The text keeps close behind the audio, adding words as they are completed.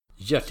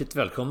Hjärtligt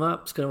välkomna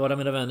ska ni vara,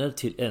 mina vänner,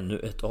 till ännu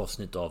ett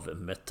avsnitt av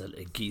Metal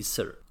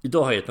Geezer.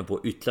 Idag har jag gett mig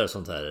på ytterligare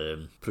sånt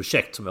här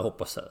projekt som jag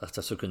hoppas att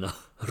jag ska kunna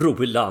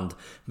ro i land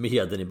med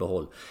heden i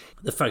behåll.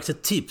 Det är faktiskt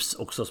ett tips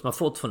också som jag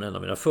fått från en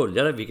av mina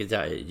följare, vilket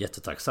jag är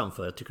jättetacksam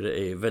för. Jag tycker det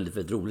är väldigt,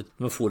 väldigt roligt.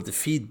 Man får lite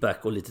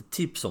feedback och lite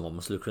tips om vad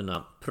man skulle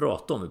kunna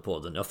prata om i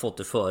podden. Jag har fått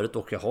det förut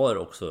och jag har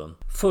också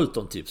följt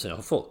de tipsen jag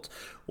har fått.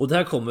 Och det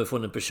här kommer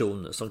från en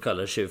person som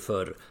kallar sig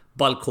för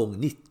Balkong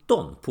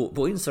 19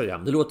 på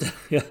Instagram. Det låter,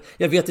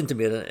 jag vet inte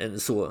mer än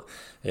så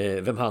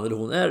vem han eller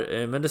hon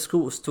är, men det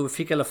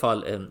fick i alla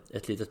fall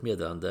ett litet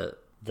meddelande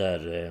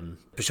där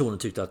personen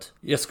tyckte att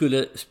jag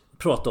skulle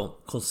prata om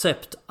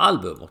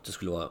konceptalbum och det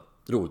skulle vara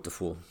roligt att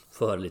få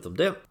höra lite om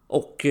det.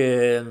 Och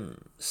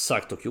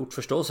sagt och gjort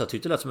förstås. Jag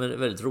tyckte det lät som ett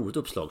väldigt roligt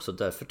uppslag, så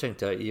därför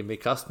tänkte jag ge mig i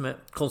kast med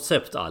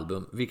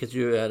konceptalbum, vilket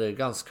ju är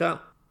ganska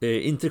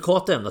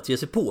intrikat ämne att ge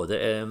sig på.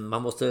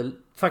 Man måste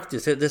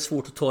faktiskt, det är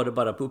svårt att ta det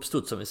bara på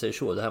uppstuds, som vi säger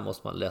så. Det här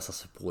måste man läsa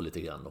sig på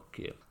lite grann och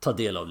ta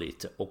del av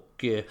lite.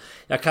 Och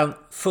jag kan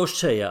först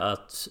säga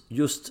att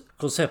just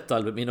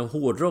konceptalbum inom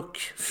hårdrock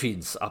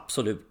finns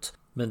absolut.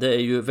 Men det är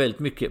ju väldigt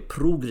mycket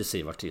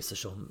progressiva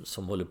artister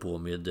som håller på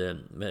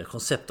med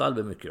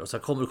konceptalbum mycket. Och så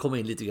jag kommer att komma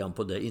in lite grann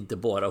på det, inte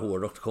bara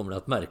hårdrock, kommer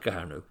att märka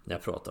här nu när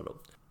jag pratar om.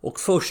 Och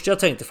först jag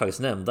tänkte faktiskt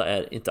nämna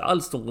är inte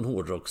alls någon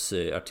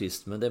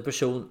hårdrocksartist, men det är en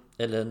person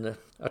eller en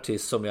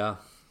artist som jag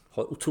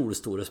har otroligt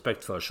stor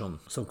respekt för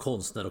som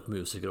konstnär och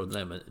musiker, och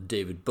nämligen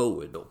David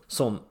Bowie då,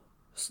 som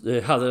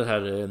hade den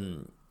här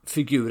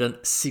figuren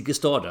Ziggy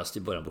Stardust i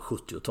början på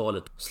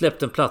 70-talet.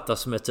 Släppte en platta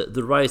som heter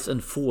The Rise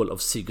and Fall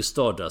of Ziggy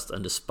Stardust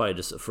and the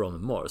Spiders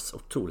from Mars.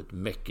 Otroligt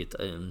mäckigt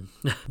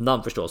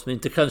namn förstås, men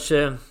inte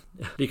kanske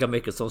lika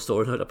mäckigt som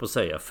storyn, höll jag på att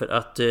säga. För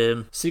att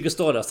Ziggy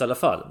Stardust i alla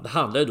fall, det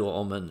handlar ju då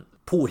om en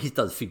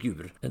påhittad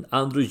figur, en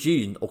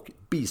androgyn och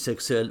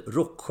bisexuell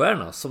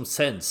rockstjärna som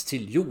sänds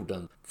till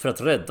jorden för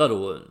att rädda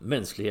då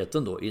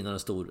mänskligheten då innan en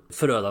stor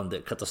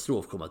förödande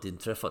katastrof kommer att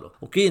inträffa då.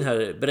 Och i den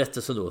här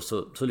berättelsen då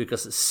så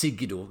lyckas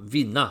Ziggy då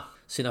vinna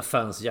sina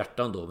fans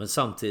hjärtan då, men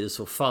samtidigt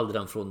så faller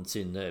han från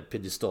sin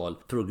pedestal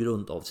på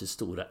grund av sitt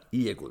stora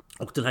ego.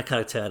 Och den här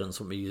karaktären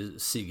som är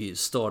Ziggy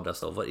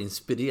Stardust då, var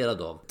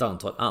inspirerad av ett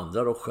antal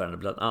andra rockstjärnor,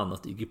 bland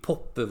annat Iggy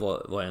Pop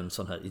var en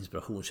sån här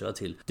inspirationskälla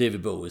till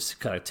David Bowies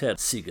karaktär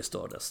Ziggy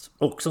Stardust.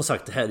 Och som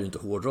sagt, det här är ju inte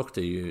hårdrock,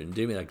 det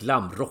är mer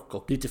glamrock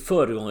och lite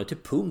föregångare till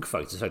punk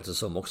faktiskt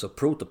som också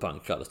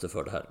protopunk kallas det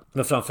för det här.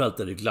 Men framförallt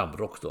är det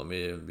glamrock då,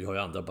 vi har ju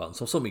andra band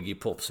som Iggy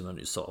Pop som jag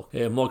nyss sa,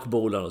 Mark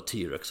Bolan och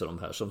T-Rex och de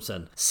här som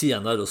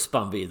sen då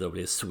spann vidare och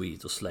blev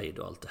Sweet och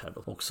Slade och allt det här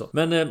då också.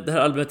 Men det här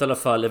albumet i alla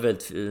fall är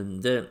väldigt,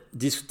 det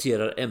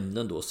diskuterar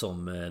ämnen då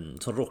som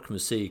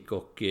rockmusik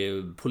och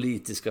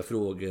politiska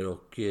frågor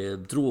och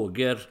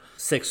droger,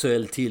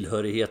 sexuell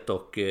tillhörighet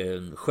och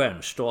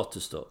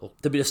stjärnstatus då. Och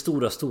det blir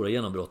det stora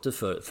genombrottet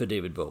för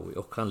David Bowie,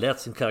 och han lät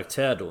sin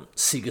karaktär då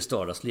Ziggy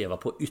Stardust leva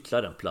på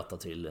ytterligare en platta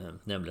till,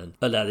 nämligen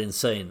Aladdin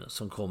Insane,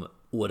 som kom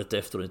året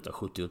efter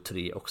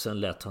 1973, och sen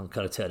lät han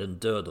karaktären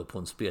dö då på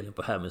en spelning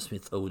på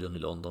Hammersmith Odeon i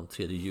London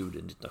 3 juli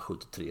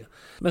 1973.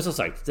 Men som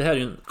sagt, det här är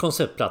ju en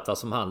konceptplatta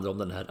som handlar om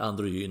den här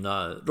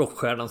androgyna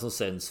rockstjärnan som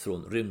sänds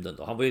från rymden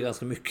då. Han var ju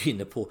ganska mycket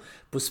inne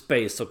på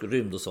space och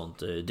rymd och sånt,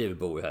 David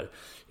Bowie här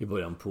i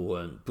början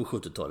på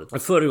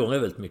 70-talet. Förra gången är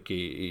väldigt mycket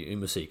i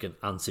musiken,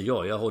 anser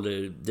jag. Jag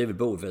håller David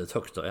Bowie väldigt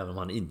högt då, även om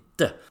han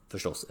inte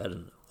förstås är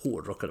en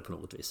hårdrockare på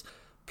något vis.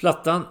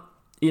 Plattan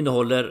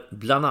innehåller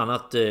bland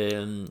annat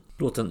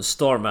låten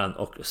Starman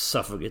och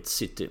Suffragette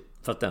City,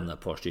 för att nämna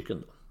ett par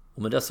stycken då.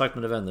 Och med det sagt,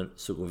 mina vänner,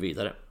 så går vi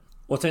vidare.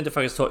 Och jag tänkte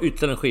faktiskt ta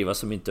ytterligare en skiva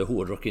som inte är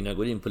hårdrock innan jag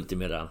går in på lite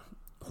mera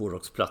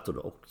hårdrocksplattor då.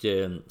 Och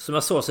som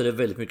jag sa så är det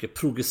väldigt mycket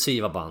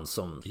progressiva band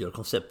som gör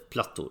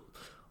konceptplattor.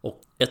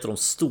 Och ett av de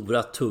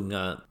stora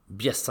tunga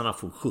bjässarna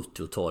från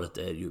 70-talet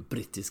är ju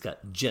brittiska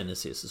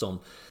Genesis, som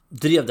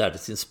drev där till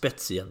sin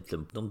spets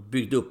egentligen. De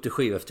byggde upp det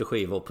skiva efter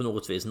skiva och på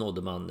något vis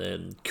nådde man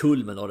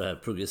kulmen av det här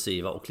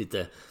progressiva och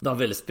lite de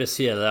väldigt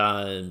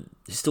speciella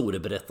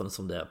historieberättande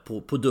som det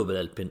är på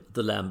dubbel-LP:n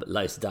The Lamb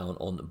Lies Down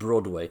on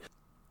Broadway.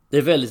 Det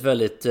är väldigt,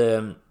 väldigt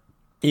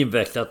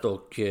invecklat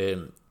och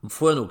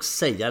får jag nog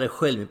säga det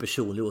själv, min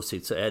personliga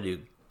åsikt, så är det ju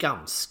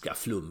ganska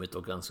flummigt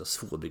och ganska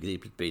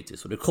svårbegripligt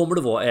bitvis. Och det kommer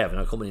det vara även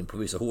när jag kommer in på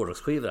vissa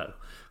hårdrocksskivor här,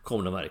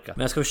 kommer det märka.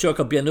 Men jag ska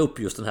försöka bena upp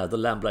just den här The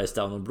Lamb Lies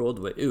Down on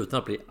Broadway utan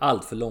att bli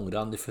allt för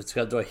långrandig, för att ska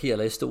jag dra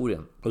hela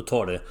historien och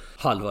tar det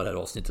halva det här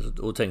avsnittet,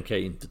 och tänker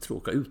jag inte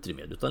tråka ut det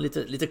med, utan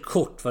lite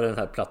kort vad den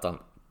här plattan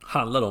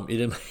handlar om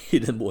i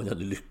den mån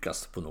jag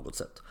lyckas på något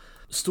sätt.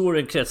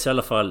 Storyn kretsar i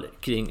alla fall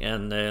kring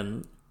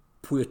en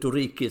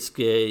puertorikisk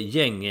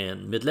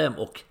gängmedlem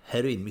och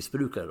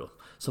heroinmissbrukare då,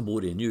 som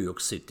bor i New York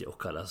City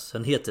och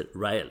han heter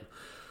Rael.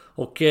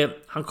 Och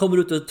han kommer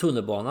ut ur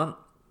tunnelbanan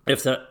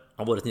efter att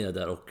ha varit nere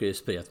där och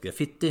sprayat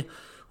graffiti,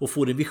 och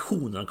får en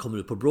vision när han kommer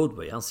ut på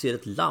Broadway. Han ser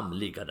ett lamm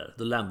ligga där,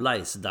 The Lamb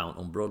Lies Down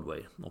on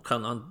Broadway. Och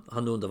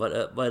han undrar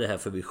vad är det här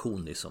för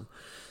vision liksom.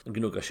 Han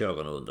gnuggar sig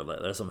ögonen och undrar vad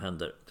är det som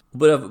händer. Och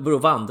börjar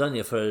vandra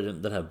ner för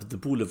den här The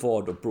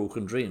Boulevard of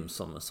Broken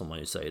Dreams som man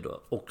ju säger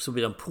då. Och så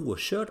blir han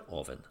påkörd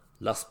av en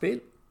lastbil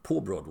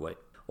på Broadway.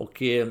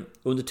 Och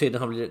under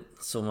tiden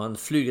han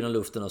flyger genom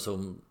luften och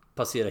så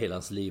passerar hela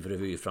hans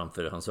livrevy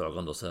framför hans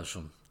ögon då, så här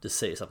som det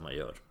sägs att man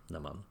gör när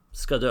man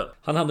ska dö.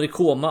 Han hamnar i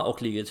koma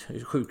och ligger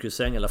i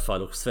sjukhussäng i alla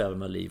fall och svävar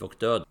med liv och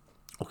död.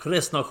 Och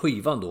resten av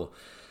skivan då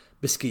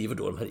beskriver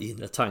då de här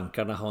inre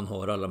tankarna han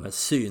har, alla de här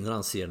synerna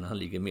han ser när han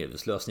ligger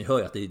medvetslös. Ni hör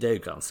ju att det är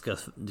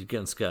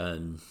ganska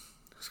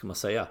ska man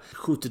säga,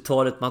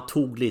 70-talet, man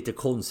tog lite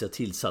konstiga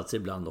tillsatser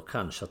ibland och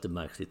kanske att det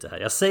märks lite här.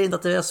 Jag säger inte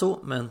att det är så,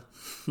 men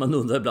man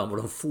undrar ibland var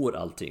de får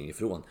allting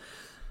ifrån.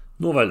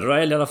 Nåväl,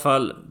 Ryle i alla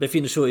fall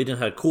befinner sig i den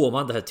här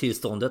koman, det här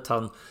tillståndet.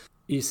 Han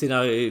i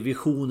sina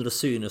visioner och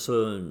syner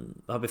så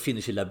han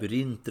befinner sig i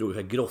labyrinter och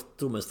olika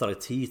grottor med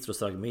stalaktiter och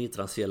stalagmiter.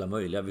 Han ser alla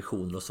möjliga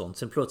visioner och sånt.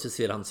 Sen plötsligt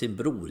ser han sin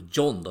bror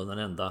John då, den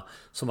enda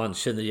som han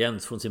känner igen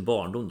från sin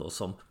barndom då,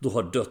 som då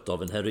har dött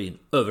av en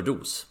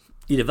heroinöverdos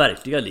i det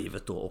verkliga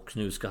livet då, och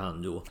nu ska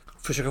han då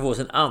försöka få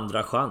sin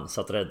andra chans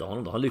att rädda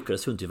honom då. Han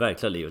lyckades ju inte i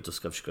verkliga livet och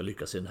ska försöka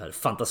lyckas i den här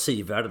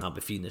fantasivärlden han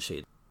befinner sig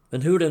i.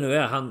 Men hur det nu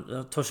är,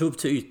 han tar sig upp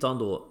till ytan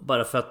då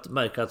bara för att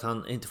märka att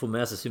han inte får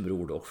med sig sin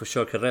bror då, och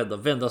försöker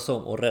vända sig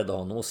om och rädda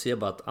honom, och ser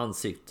bara att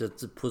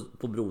ansiktet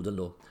på brodern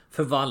då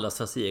förvandlas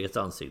till hans eget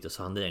ansikte,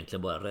 så han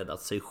egentligen bara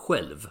räddat sig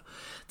själv.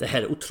 Det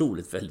här är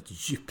otroligt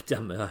väldigt djupt.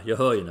 Jag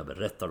hör ju när jag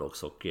berättar det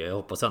också, och jag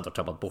hoppas jag inte har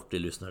tappat bort det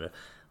lyssnare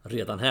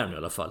redan här nu i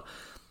alla fall.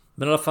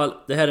 Men i alla fall,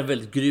 det här är en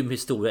väldigt grym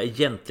historia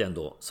egentligen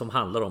då, som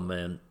handlar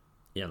om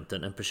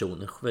egentligen en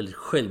person, en väldigt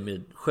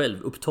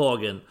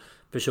självupptagen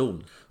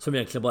person som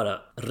egentligen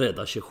bara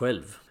räddar sig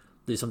själv.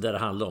 Det är som det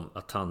handlar om,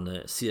 att han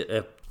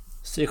ser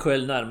sig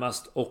själv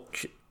närmast,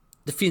 och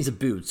det finns ett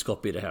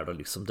budskap i det här då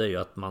liksom. Det är ju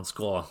att man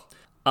ska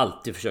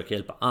alltid försöka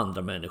hjälpa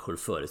andra människor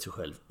före sig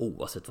själv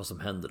oavsett vad som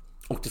händer.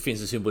 Och det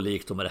finns en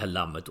symbolik då med det här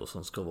lammet då,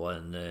 som ska vara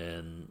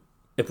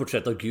ett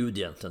porträtt av Gud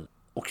egentligen.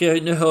 Och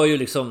nu hör ju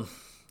liksom,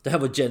 det här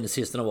var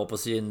Genesis när de var på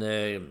sin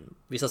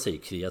vissa säger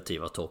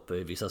kreativa topp,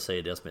 vissa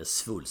säger deras mer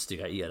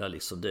svulstiga era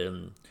liksom.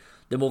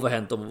 Det må vara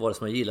hänt om vare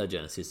sig man gillar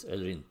Genesis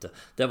eller inte.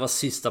 Det var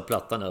sista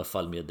plattan i alla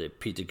fall med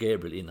Peter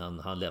Gabriel innan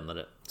han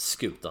lämnade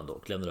skutan då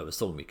och lämnade över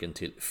sångmicken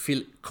till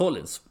Phil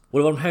Collins. Och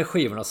det var de här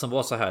skivorna som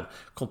var så här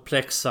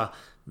komplexa,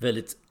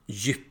 väldigt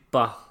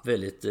djupa,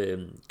 väldigt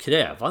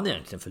krävande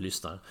egentligen för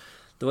lyssnaren.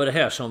 Det var det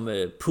här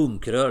som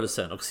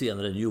punkrörelsen och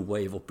senare New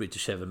Wave och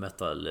British Heavy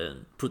Metal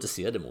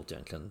protesterade mot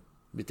egentligen.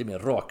 Lite mer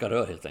raka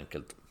rör helt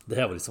enkelt. Det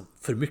här var liksom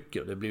för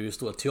mycket, och det blev ju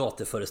stora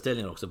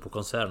teaterföreställningar också på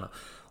konserterna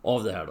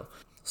av det här då.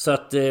 Så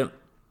att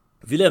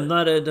vi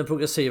lämnar den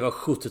progressiva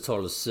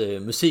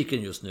 70-talsmusiken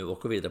just nu och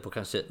går vidare på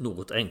kanske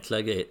något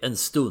enklare grejer en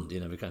stund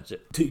innan vi kanske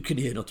dyker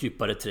ner i något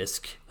djupare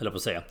träsk, eller på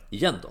att säga,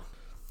 igen då.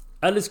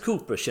 Alice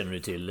Cooper känner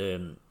ni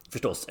till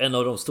förstås, en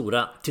av de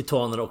stora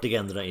titanerna och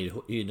legenderna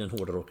i den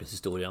hårda rockens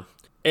historia.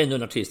 Ännu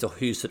en artist jag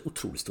hyser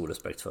otroligt stor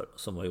respekt för,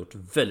 som har gjort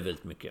väldigt,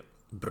 väldigt mycket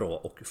bra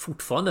och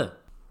fortfarande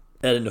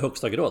är en i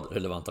högsta grad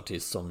relevant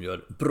artist som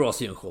gör bra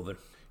scenshower.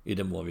 I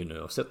det må vi nu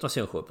har sett några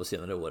scenshower på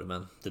senare år,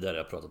 men det där har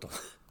jag pratat om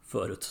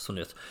förut som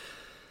ni vet.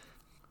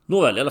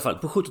 Nåväl, i alla fall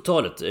på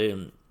 70-talet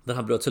när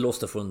han bröt sig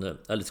loss från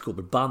Alice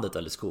Cooper, bandet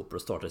Alice Cooper,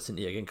 och startade sin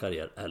egen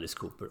karriär Alice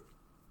Cooper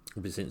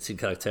och sin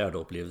karaktär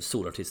då blev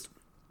solartist,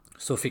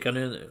 så fick han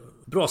en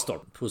bra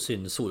start på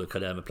sin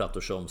solokarriär med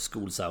plattor som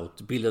Schools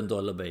Out, Billion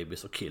Dollar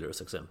Babies och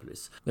Killers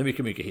exempelvis. Med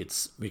mycket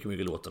hits,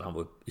 mycket låtar. Han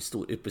var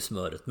uppe i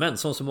smöret. Men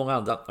som så många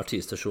andra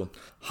artister så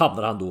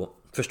hamnar han då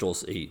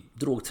förstås i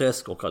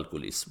drogträsk och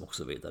alkoholism och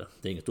så vidare.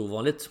 Det är inget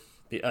ovanligt.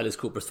 I Alice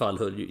Coopers fall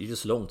höll ju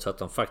så långt så att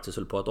han faktiskt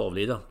höll på att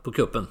avlida på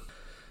kuppen.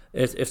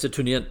 Efter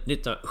turnén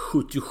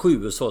 1977,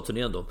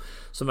 USA-turnén då,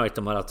 så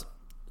märkte man att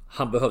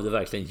han behövde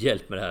verkligen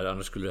hjälp med det här,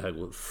 annars skulle det här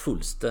gå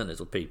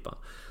fullständigt åt pipan.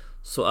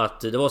 Så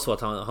att det var så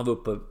att han var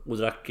uppe och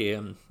drack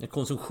en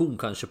konsumtion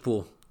kanske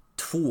på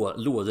 2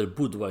 lådor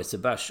Budweiser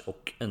bärs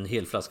och en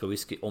hel flaska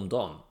whisky om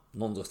dagen.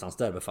 Någonstans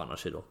där befann han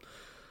sig då.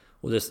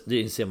 Och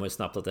det inser man ju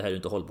snabbt att det här är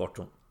inte hållbart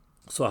då.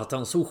 Så att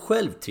han såg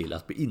själv till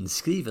att bli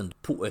inskriven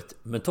på ett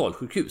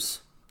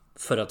mentalsjukhus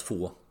för att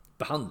få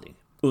behandling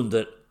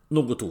under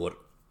något år,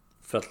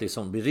 för att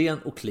liksom bli ren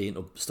och clean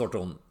och starta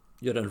om,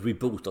 göra en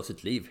reboot av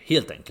sitt liv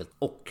helt enkelt.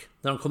 Och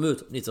när han kom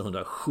ut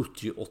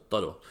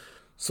 1978 då,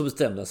 så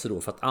bestämde han sig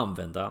då för att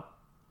använda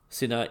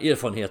sina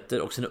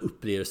erfarenheter och sina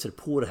upplevelser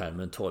på det här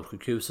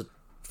mentalsjukhuset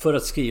för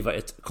att skriva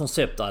ett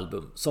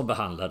konceptalbum som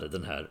behandlade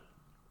den här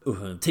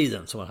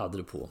tiden som han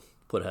hade på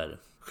det här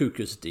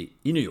sjukhuset i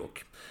New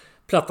York.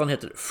 Plattan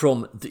heter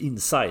From the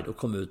Inside och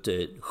kom ut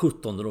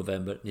 17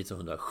 november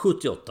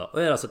 1978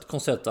 och är alltså ett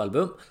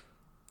konceptalbum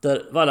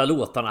där alla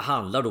låtarna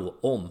handlar då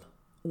om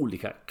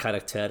olika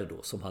karaktärer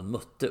då som han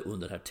mötte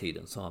under den här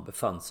tiden som han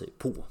befann sig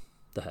på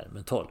det här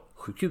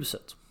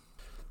mentalsjukhuset.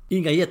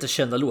 Inga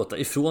jättekända låtar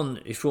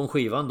ifrån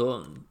skivan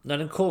då. När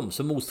den kom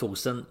så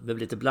mottogs den med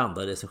lite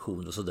blandade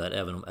recensioner och sådär,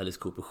 även om Alice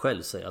Cooper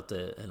själv säger att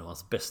det är en av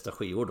hans bästa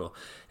skivor då.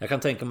 Jag kan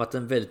tänka mig att det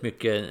är väldigt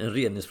mycket en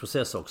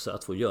reningsprocess också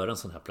att få göra en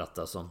sån här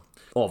platta som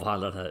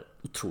avhandlar den här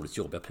otroligt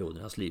jobbiga perioden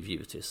i hans liv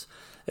givetvis.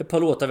 Ett par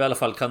låtar vi i alla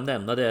fall kan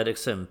nämna, det är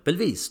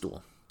exempelvis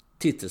då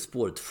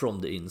titelspåret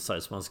From the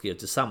Inside som han skrev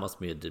tillsammans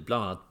med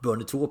bland annat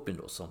Bernie Taupin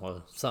då, som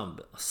har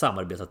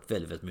samarbetat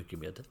väldigt mycket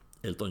med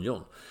Elton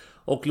John.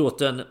 Och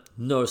låten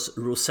Nurse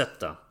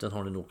Rosetta, den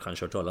har ni nog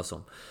kanske hört talas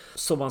om,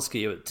 som han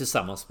skrev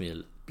tillsammans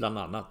med bland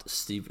annat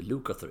Steve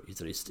Lukather,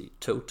 gitarrist i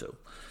Toto.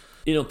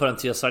 Inom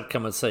parentes sagt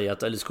kan man säga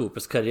att Alice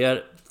Coopers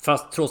karriär,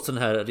 fast trots den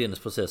här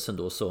reningsprocessen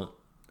då, så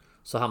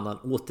hamnade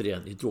han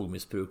återigen i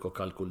drogmissbruk och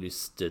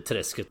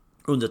alkoholistträsket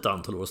under ett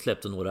antal år och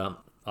släppte några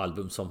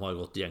album som har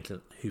gått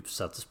egentligen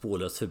hyfsat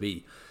spårlöst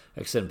förbi.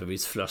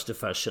 Exempelvis Flush the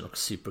Fashion och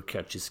Super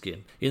Catchy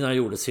Skin. Innan han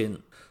gjorde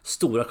sin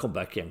stora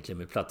comeback egentligen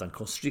med plattan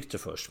Constrictor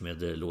först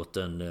med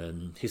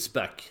låten His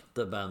Back,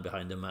 The Band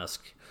Behind the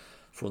Mask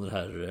från den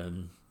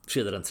här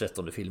fredag den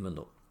 13:e filmen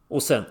då.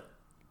 Och sen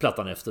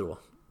plattan efter då,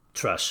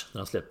 Trash, när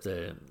han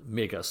släppte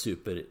mega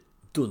super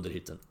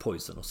dunderhitten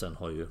Poison. Och sen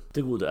har ju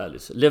det gode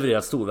Alice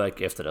levererat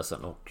storverk efter det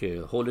sen och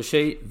håller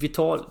sig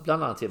vital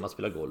bland annat genom att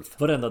spela golf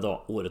varenda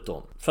dag året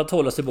om för att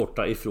hålla sig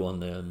borta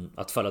ifrån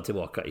att falla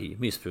tillbaka i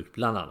missbruk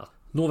bland annat.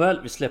 Nåväl,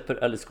 vi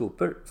släpper Alice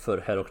Cooper för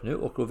här och nu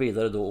och går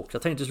vidare då, och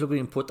jag tänkte slå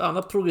in på ett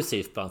annat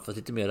progressivt band för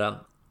lite mera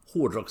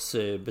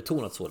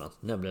hårdrocksbetonat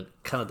sådant, nämligen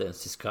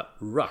kanadensiska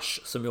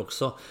Rush, som ju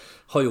också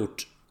har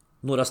gjort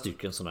några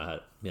stycken såna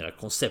här mera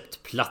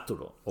konceptplattor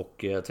då. Och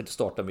jag tänkte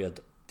starta med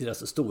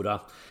deras stora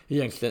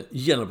egentligen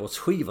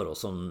genombrottsskiva då,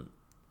 som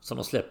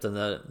de släppte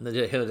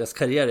när hela deras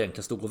karriär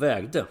egentligen stod och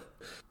vägde.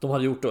 De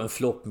hade gjort då en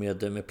flopp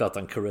med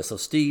plattan Caress of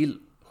Steel.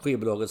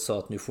 Skivbolaget sa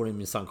att nu får ni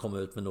minsann komma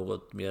ut med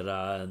något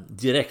mera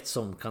direkt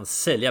som kan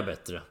sälja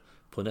bättre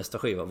på nästa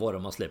skiva, var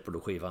man släpper då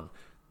skivan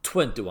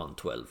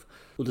 2112.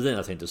 Och det är den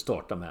jag tänkte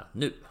starta med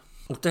nu.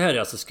 Och det här är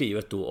alltså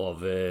skrivet då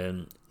av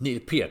Neil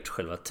Peart,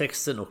 själva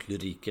texten och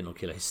lyriken och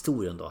hela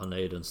historien då. Han är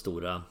ju den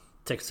stora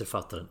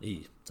textförfattaren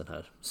i den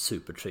här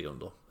supertrion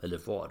då, eller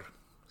var,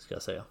 ska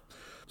jag säga.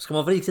 Ska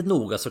man vara riktigt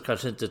noga så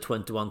kanske inte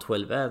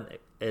 2112 är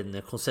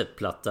en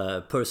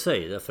konceptplatta per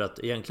se, därför att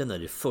egentligen är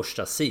det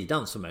första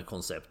sidan som är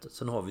konceptet.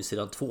 Sen har vi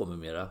sidan 2 med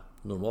mera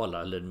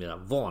normala eller mera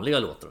vanliga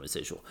låtar, om vi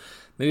säger så.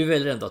 Men vi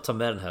väljer ändå att ta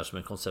med den här som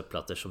en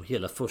konceptplatta, som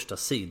hela första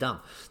sidan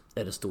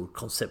är en stor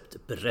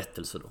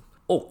konceptberättelse då.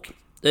 Och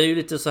det är ju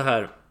lite så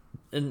här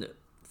en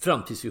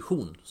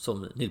framtidsvision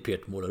som Neil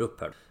Peart målar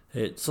upp här,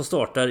 som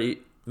startar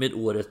med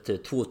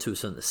året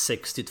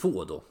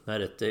 2062 då, när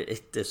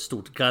ett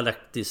stort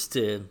galaktiskt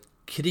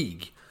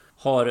krig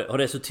har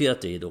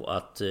resulterat i då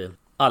att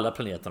alla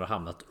planeterna har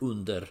hamnat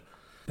under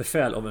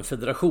befäl av en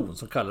federation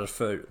som kallas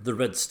för The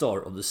Red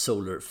Star of the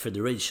Solar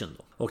Federation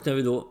då. Och när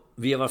vi då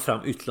vevar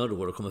fram ytterligare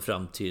år och kommer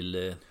fram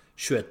till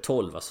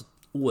 2112, alltså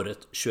året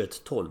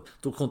 2112,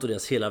 då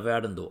kontrolleras hela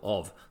världen då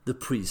av The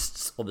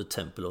Priests of the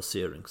Temple of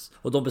Syrinx.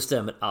 Och de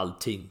bestämmer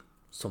allting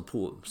som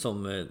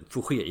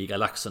får ske i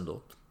galaxen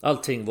då.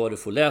 Allting, vad du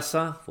får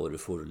läsa, vad du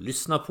får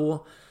lyssna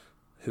på,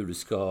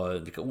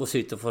 vilka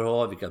åsikter du får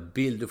ha, vilka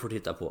bilder du får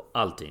titta på,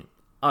 allting.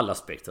 Alla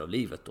aspekter av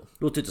livet då.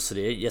 Låter inte så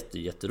det är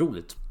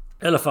jätteroligt.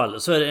 I alla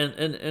fall så är det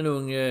en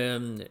ung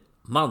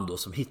man då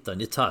som hittar en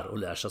gitarr och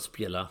lär sig att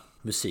spela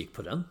musik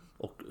på den.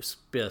 Och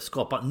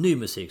skapa ny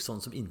musik,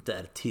 sånt som inte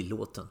är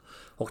tillåten.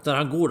 Och när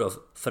han går då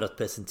för att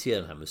presentera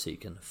den här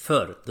musiken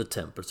för The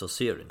Temples of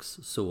Syrinx,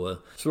 så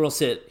slår de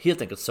sig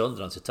helt enkelt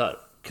sönder hans gitarr,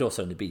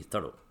 krossar den i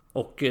bitar då.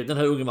 Och den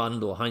här unge mannen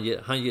då, han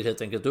ger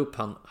helt enkelt upp,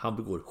 han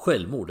begår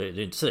självmord. Det är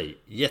inte så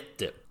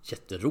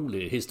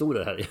jätterolig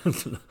historia här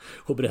egentligen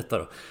att berätta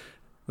då.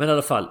 Men i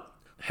alla fall,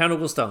 här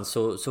någonstans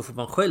så får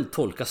man själv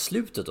tolka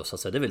slutet då, så att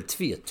säga. Det är väl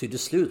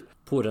tvetydigt slut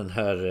på den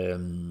här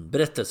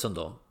berättelsen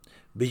då.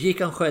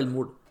 Begick han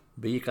självmord?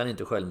 Begick han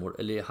inte självmord?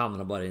 Eller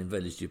hamnar bara i en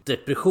väldigt djup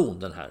depression,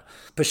 den här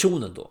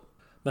personen då?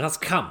 Men hans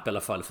kamp i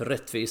alla fall för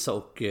rättvisa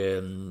och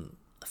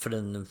för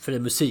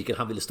den musiken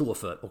han ville stå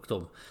för, och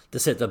det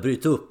sättet att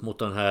bryta upp mot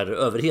den här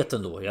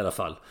överheten då i alla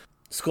fall,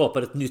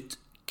 skapar ett nytt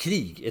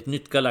krig, ett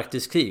nytt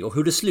galaktiskt krig. Och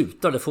hur det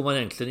slutar, det får man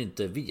egentligen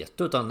inte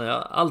veta, utan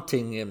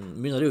allting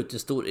mynnar ut i en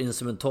stor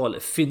instrumental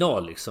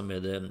final liksom,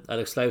 med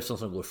Alex Lifeson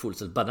som går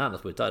fullständigt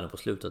bananas på gitarren på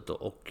slutet då.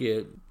 Och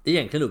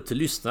egentligen upp till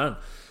lyssnaren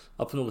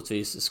att på något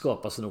vis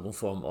skapa sig någon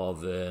form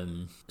av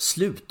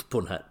slut på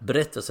den här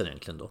berättelsen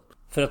egentligen då.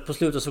 För att på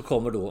slutet så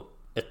kommer då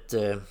ett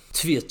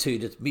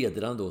tvetydigt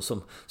meddelande då,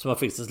 som jag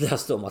faktiskt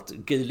läste om, att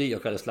Geddy Lee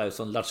och Alex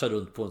Lifeson latchar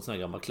runt på en sån här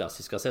gammal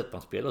klassisk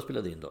kassettbandspelare och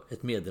spelade in då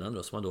ett meddelande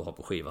då, som man då har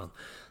på skivan,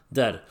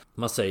 där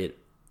man säger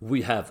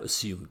 "We have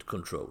assumed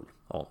control".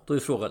 Ja, då är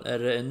frågan, är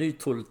det en ny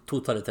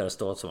totalitär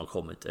stat som har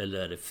kommit, eller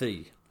är det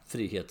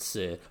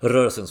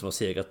frihetsrörelsen som har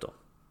segat då?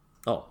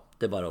 Ja,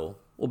 det är bara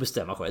att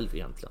bestämma själv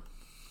egentligen.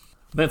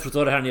 Men för att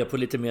ta det här ner på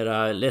lite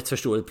mer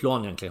lättförståeligt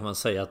plan egentligen, kan man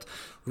säga att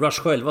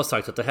Rush själva har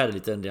sagt att det här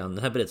är den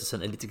här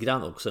berättelsen är lite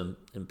grann också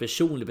en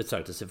personlig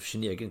betraktelse för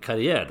sin egen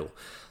karriär då,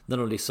 när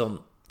de liksom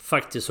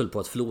faktiskt höll på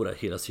att förlora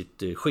hela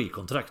sitt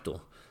skivkontrakt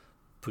då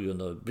på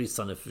grund av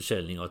bristande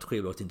försäljning och att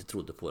skivbolaget inte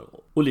trodde på dem.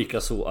 Och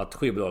lika så att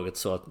skivbolaget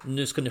sa att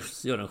nu ska ni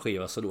göra en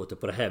skiva så låter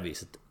på det här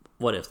viset,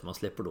 varefter man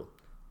släpper då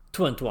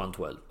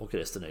 2112, och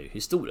resten är ju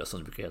historia, som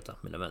det brukar heta,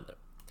 mina vänner.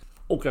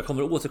 Och jag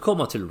kommer att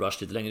återkomma till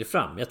Rush lite längre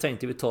fram. Jag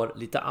tänkte vi tar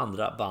lite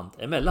andra band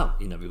emellan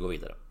innan vi går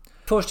vidare.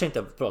 Först tänkte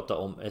jag prata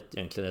om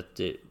egentligen ett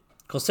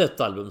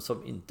konceptalbum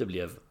som inte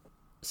blev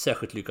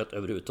särskilt lyckat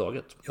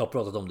överhuvudtaget. Jag har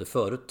pratat om det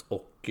förut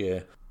och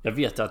jag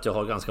vet att jag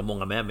har ganska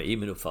många med mig i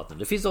min uppfattning.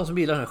 Det finns de som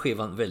gillar den här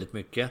skivan väldigt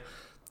mycket.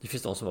 Det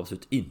finns de som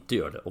absolut inte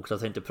gör det. Och jag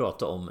tänkte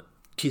prata om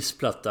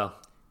Kiss-platta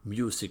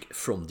Music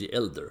from the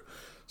Elder.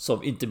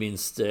 Som inte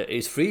minst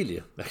Ace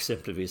Frehley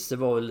exempelvis. Det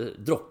var väl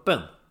droppen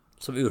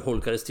som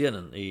urholkade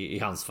stenen i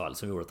hans fall,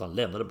 som gjorde att han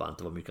lämnade bandet.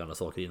 Det var mycket andra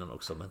saker innan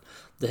också, men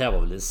det här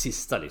var väl den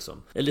sista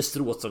liksom. Eller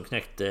strået som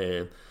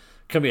knäckte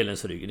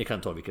kamelens rygg. Ni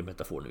kan ta vilken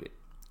metafor ni vill.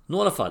 Nå,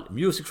 i alla fall,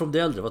 Music from the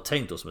Elder var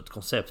tänkt då som ett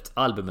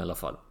konceptalbum i alla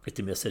fall.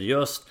 Lite mer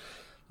seriöst,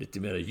 lite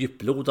mer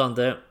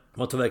djuplodande.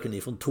 Man tog verkligen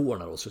ifrån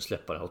tårna och skulle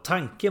släppa den. Och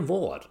tanken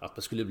var att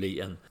det skulle bli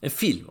en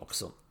film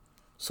också,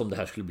 som det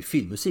här skulle bli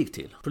filmmusik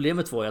till.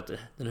 Problemet var ju att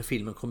den här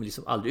filmen kom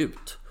liksom aldrig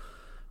ut,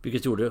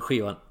 vilket gjorde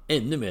skivan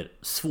ännu mer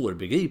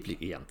svårbegriplig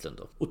egentligen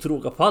då. Och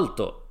tråga på allt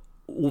då,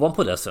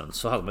 ovanpå det sen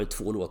så hade man ju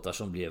 2 låtar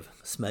som blev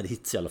smärre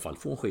hits i alla fall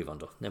från skivan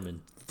då,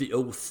 nämligen The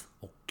Oath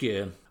och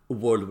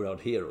World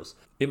Without Heroes.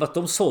 I och med att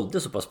de sålde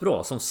så pass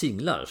bra som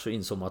singlar så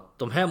insåg man att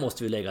de här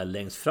måste vi lägga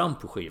längst fram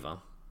på skivan,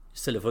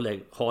 istället för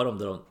att ha dem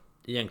där de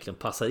egentligen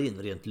passar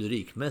in rent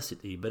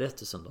lyrikmässigt i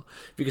berättelsen då.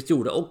 Vilket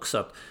gjorde också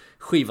att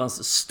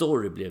skivans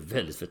story blev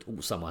väldigt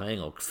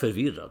osammanhängande och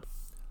förvirrad.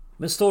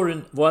 Men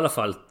storyn var i alla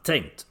fall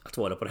tänkt att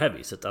vara på det här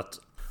viset, att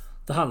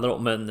det handlar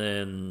om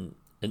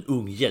en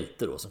ung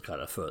hjälte då som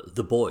kallas för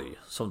The Boy,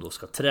 som då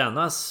ska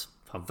tränas.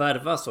 Han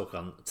värvas och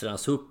han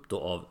tränas upp då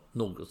av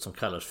något som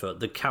kallas för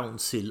The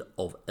Council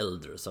of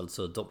Elders,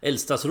 alltså de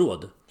äldstas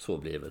råd, så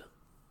blir det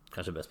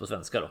kanske bäst på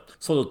svenska då,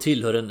 som då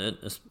tillhör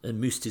en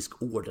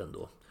mystisk orden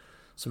då,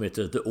 som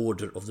heter The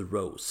Order of the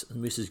Rose.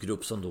 En mystisk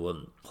grupp som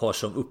då har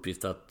som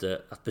uppgift att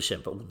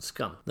bekämpa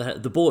ondskan. Den här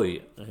The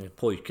Boy,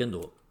 pojken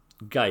då,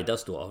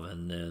 guidas då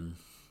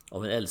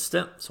av en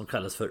äldste som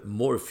kallas för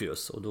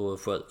Morpheus. Och då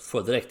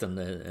får direkt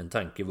en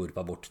tanke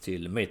vurpa bort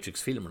till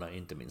Matrix-filmerna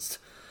inte minst.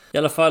 I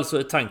alla fall så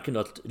är tanken då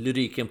att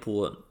lyriken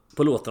på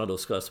låtarna då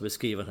ska alltså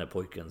beskriva den här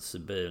pojkens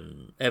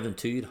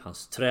äventyr,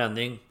 hans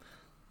träning,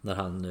 när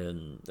han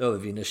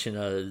övervinner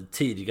sina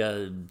tidiga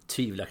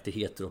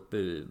tvivelaktigheter och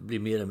blir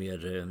mer och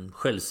mer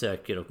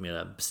självsäker och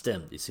mer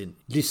bestämd i sin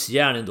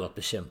livsgärning då att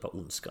bekämpa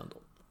ondskan då.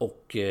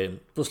 Och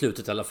på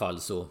slutet i alla fall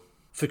så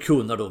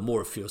förkunnar då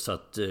Morpheus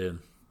att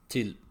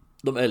till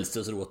de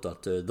äldstes råd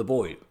att The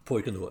Boy,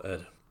 pojken då,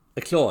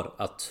 är klar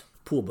att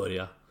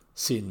påbörja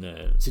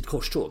sitt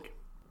korståg.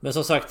 Men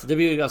som sagt, det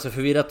blir ju ganska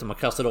förvirrat när man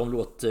kastade om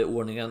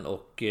låtordningen,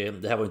 och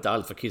det här var inte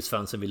allt för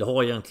Kiss-fansen ville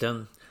ha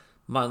egentligen.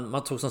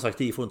 Man tog som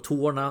sagt ifrån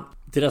tårna.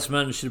 Deras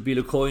manager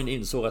Bill Coyne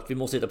insåg att vi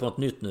måste hitta på något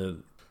nytt nu,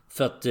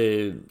 för att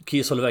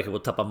Kiss håller verkligen på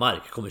att tappa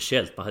mark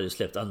kommersiellt. Man hade ju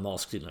släppt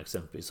Unmasked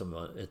exempelvis, som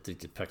var ett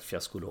riktigt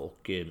praktfiasko då,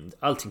 och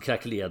allting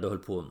krackelerade och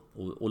höll på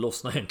att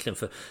lossna egentligen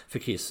för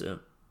Kiss.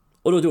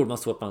 Och då gjorde man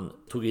så att man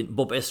tog in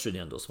Bob Ezrin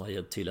igen då, som hade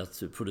hjälpt till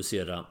att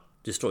producera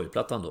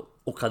Destroyer-plattan då,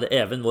 och hade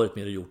även varit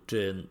med och gjort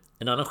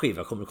en annan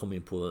skiva, kommer att komma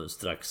in på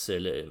strax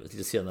eller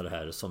lite senare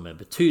här, som är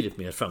betydligt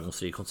mer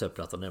framgångsrik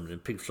konceptplatta, nämligen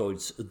Pink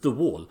Floyds The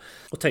Wall.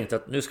 Och tänkte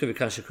att nu ska vi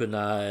kanske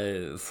kunna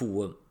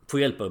få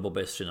hjälp av Bob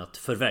Ezrin att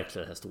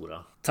förverkliga det här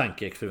stora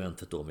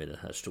tankeexperimentet då med den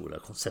här stora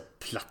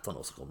konceptplattan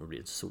då, som kommer att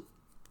bli så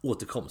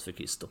återkomst för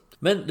Kiss då.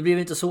 Men det blev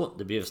inte så,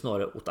 det blev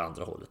snarare åt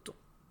andra hållet då.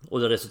 Och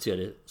det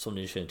resulterade, som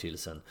ni känner till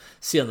sen,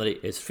 senare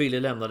i Ace Frehley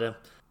lämnade,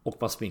 och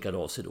man sminkade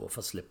av sig då för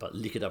att släppa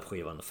Lick It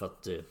Up-skivan för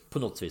att på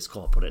något vis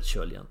komma på rätt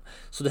köl igen.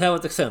 Så det här var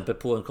ett exempel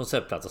på en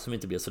konceptplatta som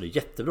inte blev så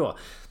jättebra.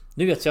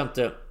 Nu vet jag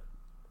inte,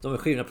 de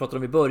skivorna jag pratade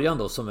om i början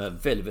då, som är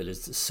väldigt,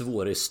 väldigt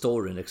svåra i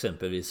storyn,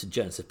 exempelvis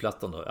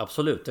Genesis-plattan då.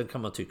 Absolut, den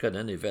kan man tycka,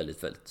 den är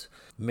väldigt, väldigt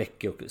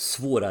mäckig och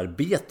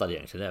svårarbetad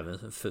egentligen,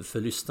 även för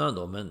lyssnaren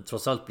då. Men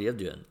trots allt blev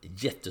det ju en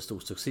jättestor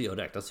succé och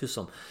räknas ju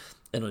som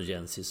en av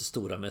Genesis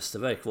stora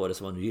mästerverk, var det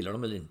som man nu gillar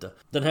dem eller inte.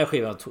 Den här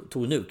skivan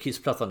tog nu,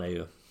 Kiss-plattan är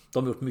ju,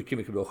 de har gjort mycket,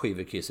 mycket bra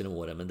skivor, Kiss, genom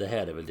åren, men det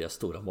här är väl deras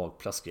stora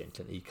magplask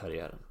egentligen i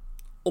karriären.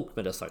 Och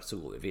med det sagt så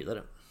går vi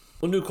vidare.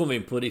 Och nu kommer vi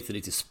in på en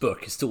riktigt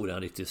spökhistoria,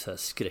 en riktigt så här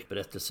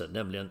skräckberättelse,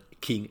 nämligen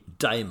King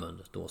Diamond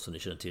då, som ni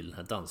känner till, den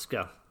här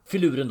danska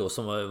filuren då,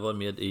 som var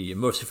med i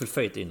Merciful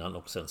Fate innan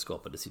och sen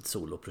skapade sitt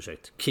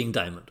soloprojekt King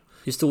Diamond.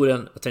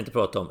 Historien jag tänkte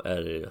prata om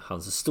är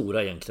hans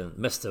stora egentligen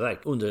mästerverk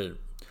under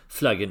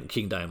flaggen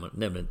King Diamond,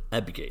 nämligen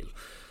Abigail.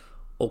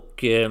 Och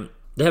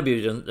det här blir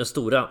ju den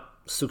stora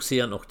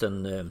succén och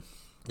den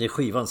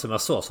skivan som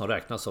jag sa som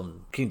räknas som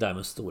King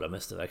Diamonds stora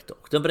mästerverk då.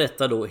 Och den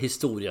berättar då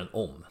historien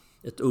om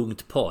ett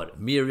ungt par,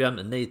 Miriam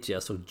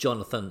Natias och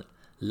Jonathan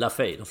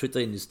LaFay. De flyttar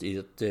in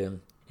i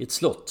ett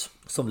slott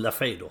som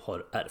LaFay då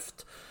har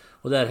ärvt.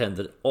 Och där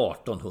händer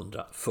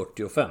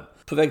 1845.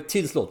 På väg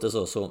till slottet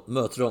så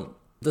möter de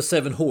The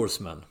Seven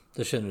Horsemen.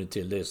 Det känner ni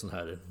till, det är sån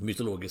här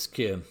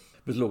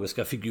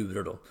mytologiska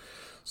figurer då,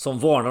 som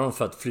varnar dem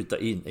för att flytta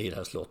in i det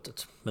här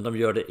slottet. Men de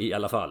gör det i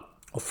alla fall.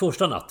 Och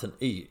första natten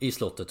i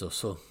slottet då,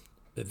 så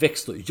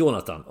väcks då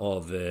Jonathan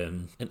av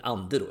en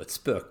ande då, ett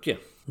spöke,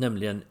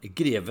 nämligen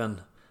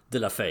greven de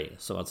la Fey,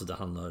 som alltså där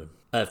han har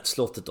ärvt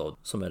slottet av,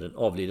 som är en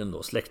avliden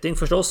då släkting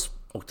förstås.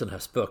 Och den här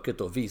spöket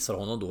då visar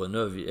honom då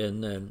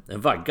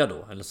en vagga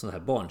då, eller sån här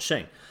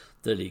barnsäng,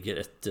 där det ligger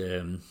ett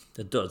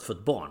dödfött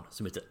barn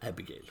som heter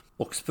Abigail.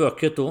 Och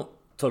spöket då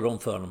talar om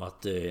för honom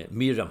att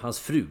Miriam, hans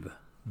fru,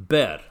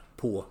 bär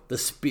på the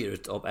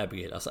spirit of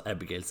Abigail, alltså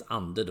Abigails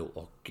ande då,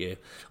 och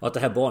att det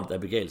här barnet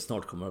Abigail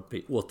snart kommer att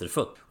bli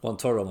återfött. Och han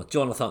talar om att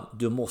Jonathan,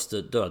 du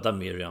måste döda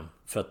Miriam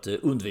för att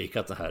undvika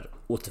att den här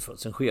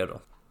återfödseln sker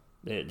då.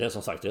 Det är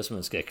som sagt, det är som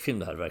en skräckfilm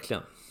det här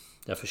verkligen.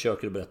 Jag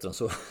försöker att berätta den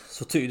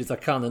så tydligt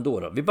jag kan ändå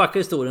då. Vi backar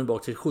historien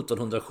bak till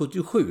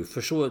 1777,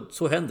 för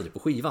så händer det på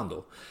skivan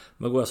då.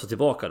 Man går alltså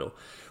tillbaka då.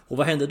 Och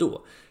vad hände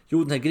då? Jo,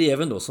 den här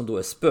greven då, som då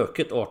är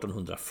spöket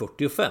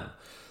 1845,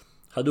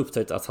 hade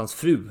upptäckt att hans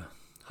fru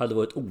hade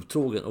varit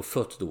otrogen och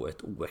fött då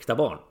ett oäkta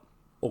barn.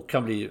 Och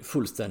han blir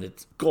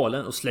fullständigt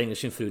galen och slänger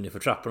sin fru ner för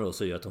trappan och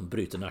så gör att hon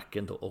bryter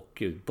nacken då,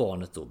 och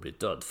barnet då blir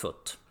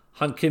dödfött.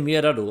 Han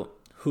kremerar då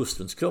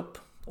hustruns kropp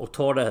och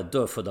tar det här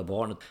dödfödda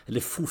barnet, eller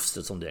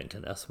fostret som det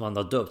egentligen är, som han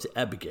har döpt till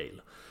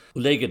Abigail,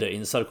 och lägger det i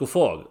en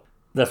sarkofag.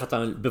 Därför att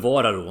han vill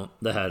bevara då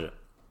det här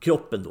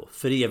kroppen då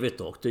för evigt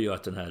då, och det gör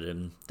att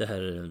det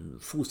här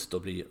fostret då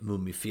blir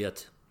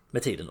mumifierat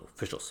med tiden då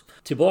förstås.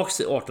 Tillbaks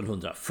till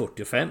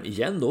 1845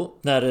 igen då,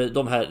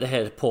 när det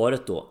här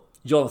paret då,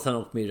 Jonathan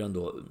och Miriam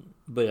då,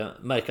 börjar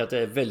märka att det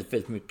är väldigt,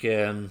 väldigt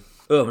mycket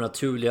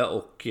övernaturliga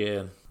och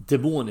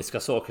demoniska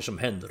saker som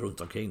händer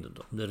runt omkring dem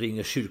då. Det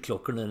ringer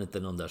kyrkklockor när det inte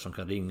är någon där som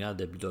kan ringa,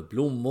 det blir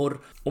blommor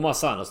och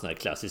massa andra såna här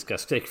klassiska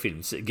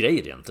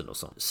skräckfilmsgrejer egentligen då,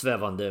 som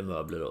svävande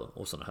möbler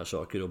och såna här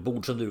saker, och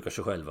bord som dukar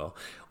sig själva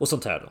och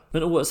sånt här då.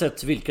 Men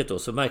oavsett vilket då,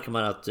 så märker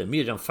man att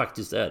Miriam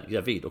faktiskt är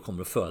gravid och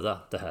kommer att föda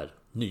det här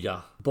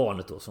nya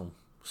barnet då,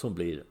 som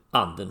blir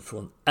anden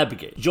från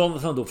Abigail.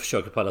 Jonathan då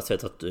försöker på alla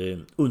sätt att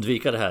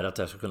undvika det här, att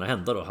det här ska kunna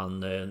hända då.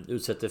 Han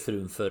utsätter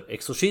frun för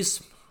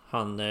exorcism.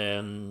 Han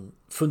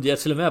funderar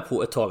till och med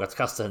på ett tag att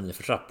kasta henne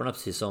för trapporna,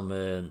 precis som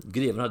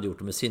greven hade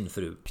gjort med sin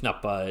fru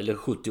knappa eller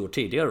 70 år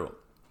tidigare då.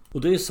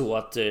 Och det är så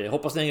att,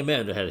 hoppas ni hänger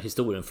med i den här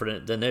historien, för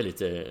den är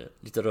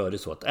lite rörig,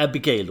 så att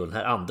Abigail då, den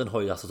här anden,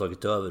 har ju alltså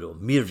tagit över då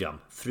Miriam,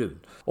 frun.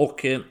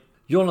 Och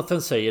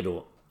Jonathan säger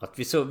då att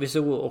vi såg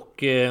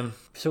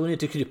ner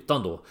till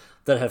kryptan då,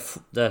 där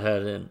det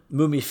här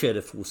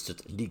mumifierade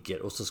fostret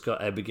ligger, och så ska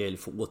Abigail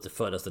få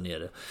återfödas där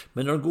nere.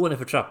 Men när de går ner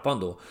för trappan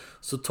då,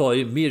 så tar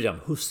ju Miriam,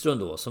 hustrun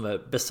då, som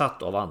är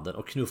besatt av anden,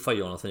 och knuffar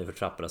Jonathan ner för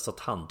trappan så att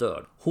han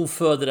dör. Hon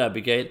föder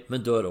Abigail,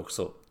 men dör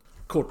också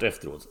kort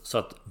efteråt. Så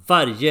att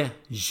varje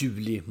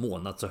juli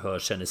månad så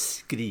hörs hennes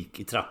skrik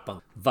i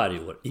trappan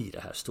varje år i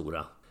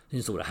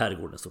den stora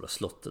herrgården, det stora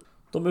slottet.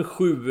 De är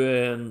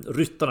 7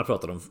 ryttarna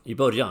pratade om i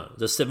början,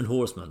 The Seven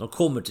Horsemen. De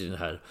kommer till den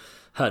här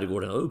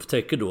herrgården och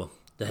upptäcker då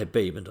det här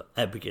babyn då,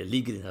 Abigail,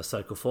 ligger i den här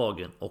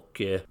sarkofagen,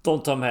 och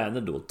de tar med henne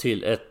då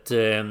till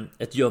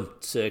ett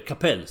gömt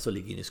kapell som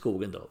ligger inne i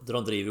skogen då, där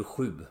de driver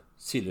 7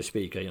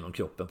 silverspikar genom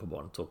kroppen på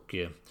barnet, och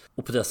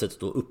på det sättet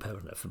då upphäver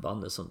den här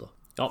förbannelsen då.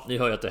 Ja, ni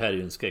hör ju att det här är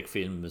ju en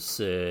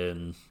skräckfilms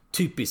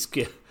typisk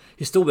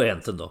historia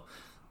egentligen då.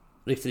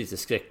 Riktigt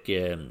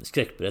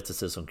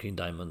skräckberättelse som King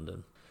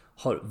Diamond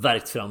har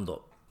verkt fram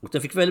då. Och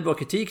den fick väldigt bra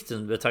kritik.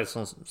 Den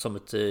betraktas som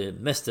ett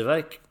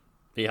mästerverk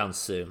i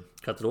hans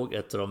katalog.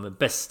 Ett av de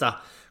bästa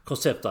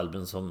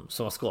konceptalbum som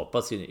har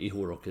skapats i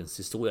hårdrockens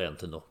historia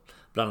egentligen då.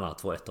 Bland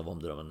annat var ett av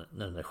omdömena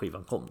när den här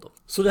skivan kom då.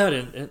 Så det här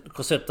är en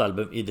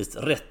konceptalbum i dess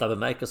rätta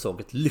bemärkelse, och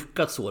ett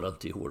lyckat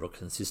sådant i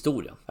hårdrockens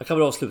historia. Jag kan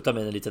väl avsluta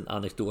med en liten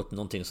anekdot,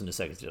 någonting som ni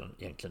säkert redan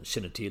egentligen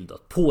känner till då.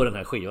 På den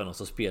här skivan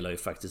så spelar ju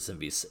faktiskt en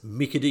viss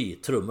Mickey D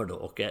trummor då,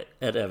 och är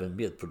även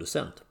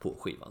medproducent på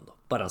skivan då.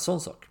 Bara en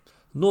sån sak.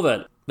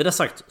 Nåväl, med det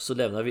sagt så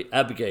lämnar vi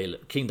Abigail,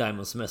 King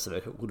Diamonds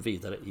mästerverk, och går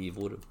vidare i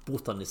vår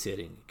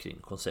botanisering kring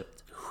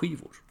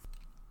konceptskivor.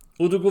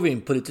 Och då går vi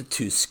in på lite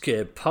tysk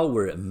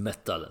power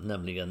metal,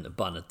 nämligen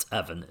bandet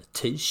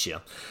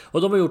Avantasia.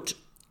 Och de har gjort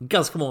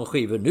ganska många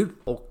skivor nu,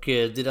 och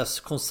deras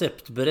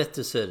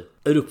konceptberättelser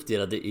är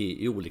uppdelade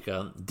i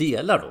olika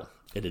delar då.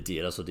 Eller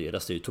deras, det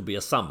är ju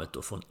Tobias Sammet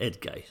då från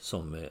Edguy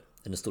som är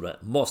den stora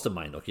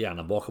mastermind och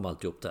hjärnan bakom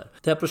alltihop där.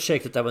 Det här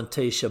projektet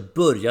Avantasia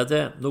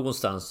började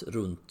någonstans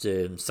runt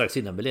strax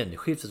innan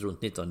millennieskiftet,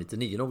 runt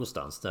 1999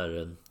 någonstans,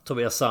 där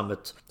Tobias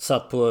Sammet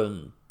satt på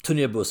en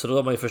turnébuss. Och då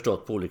har man ju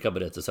förstått på olika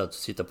berättelser att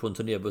sitta på en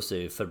turnébuss är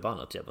ju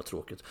förbannat jävla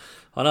tråkigt.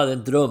 Han hade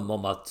en dröm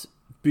om att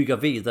bygga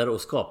vidare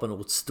och skapa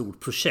något stort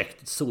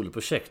projekt, ett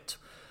soloprojekt,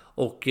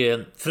 och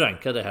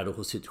förankrade det här då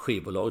hos sitt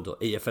skivbolag då,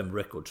 AFM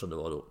Records som det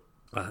var då.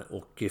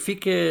 Och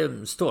fick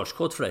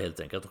startskott för det helt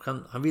enkelt, och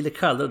han ville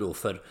kalla det då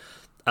för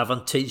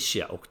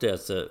Avantasia, och det är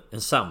alltså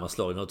en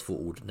sammanslagning av 2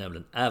 ord,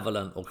 nämligen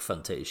Avalon och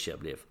Fantasia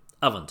blev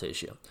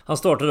Avantasia. Han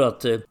startade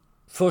att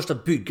först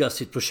att bygga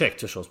sitt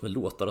projekt förstås med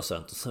låtar och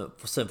sånt,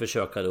 och sen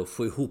försöka då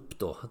få ihop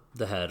då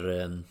det här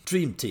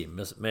Dream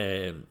Team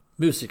med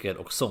musiker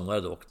och sångare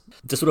då.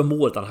 Det stora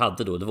målet han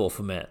hade då, det var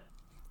för med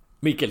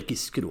Mikael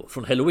Kiske då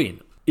från Halloween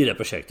i det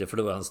projektet, för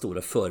det var hans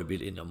stora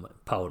förebild inom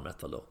power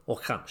metal då. Och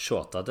han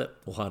tjatade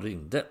och han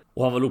ringde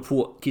och han var låg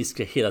på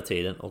Kiske hela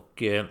tiden,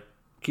 och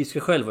Kiske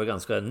själv var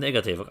ganska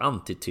negativ och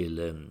anti till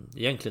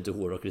egentligen till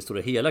hårdrock i det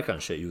stora hela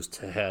kanske just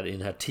här i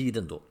den här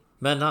tiden då.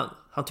 Men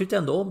han tyckte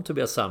ändå om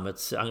Tobias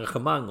Sammets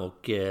engagemang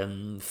och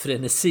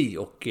frenesi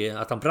och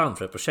att han brann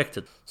för det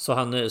projektet. Så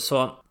han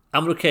sa,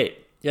 I'm okay.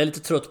 Jag är lite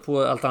trött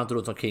på allt annat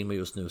runt omkring mig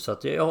just nu. Så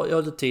att jag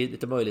har lite tid,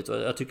 lite möjligt.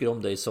 Och jag tycker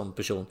om dig som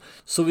person.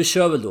 Så vi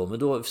kör väl då. Men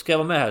då ska jag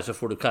vara med här så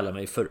får du kalla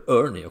mig för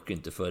Ernie och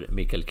inte för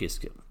Mikael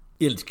Kiske.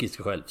 Enligt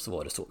Kiske själv så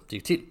var det så det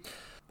gick till.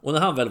 Och när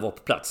han väl var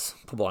på plats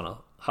på banan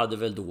hade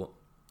väl då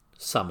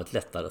Sammet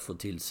lättare att få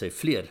till sig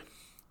fler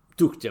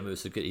duktiga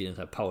musiker i den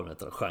här power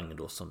metal-genren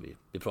då som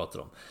vi pratar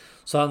om.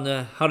 Så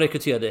han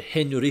rekryterade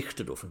Henry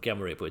Richter då från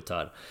Gamma Ray på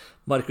gitarr,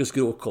 Marcus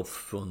Gråkopf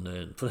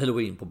från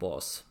Halloween på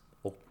bas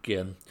och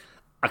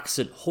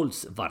Axel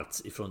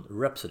Holzwartz ifrån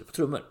Rhapsody på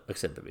trummor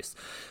exempelvis.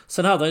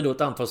 Sen hade han ju då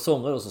ett antal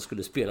sångare som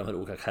skulle spela de här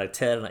olika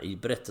karaktärerna i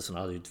berättelsen.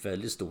 Han hade ju ett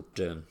väldigt stort,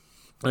 en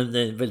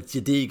väldigt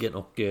gedigen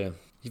och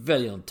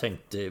väl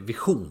genomtänkt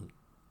vision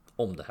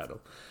om det här då.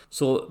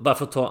 Så bara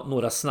för att ta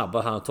några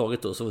snabba han har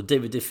tagit då, så var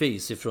David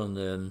DeFace från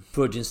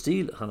Virgin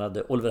Steel, han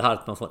hade Oliver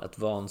Hartman från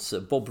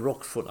Advance, Bob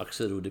Rock från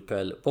Axel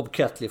Rudipell, Bob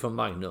Catley från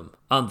Magnum,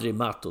 André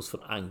Matos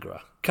från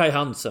Angra, Kai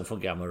Hansen från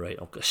Gamma Ray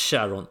och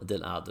Sharon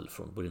Del Adel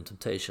från Brilliant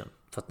Temptation,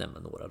 för att nämna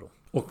några då.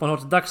 Och man har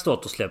till dags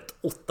dato släppt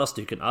 8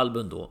 stycken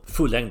album då,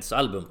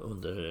 fullängdsalbum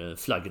under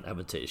flaggen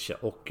Avantasia.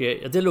 Och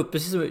jag delar upp,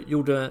 precis som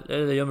jag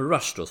gör med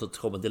Rush då, så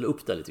kommer jag dela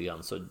upp det lite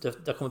grann. Så det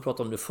jag kommer att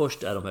prata om nu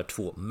först är de här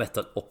 2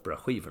 metal opera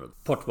skivorna,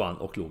 Part 1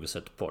 och logiskt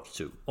sett Part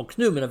 2. Och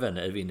nu mina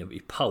vänner är vi inne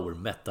i power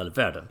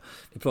metal-världen.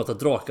 Vi pratar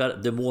drakar,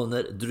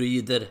 demoner,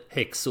 druider,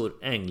 häxor,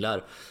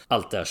 änglar,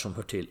 allt det här som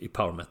hör till i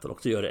power metal. Och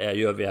det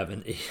gör vi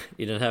även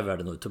i den här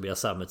världen då, i Tobias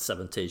Sammets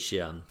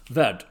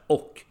Avantasian-värld.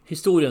 Och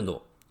historien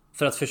då,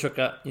 för att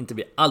försöka inte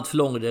bli allt för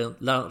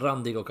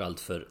långrandig och allt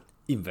för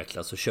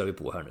invecklad, så kör vi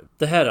på här nu.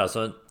 Det här är alltså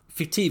en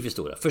fiktiv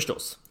historia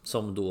förstås,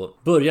 som då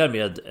börjar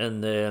med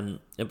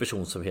en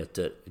person som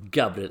heter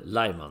Gabriel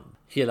Lyman.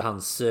 Hela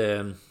hans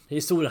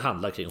historia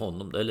handlar kring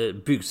honom, eller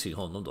byggs kring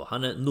honom då.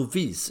 Han är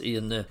novis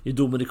i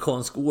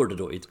dominikansk order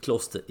då, i ett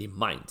kloster i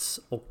Mainz.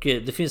 Och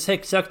det finns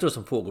häxjakter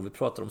som pågår, vi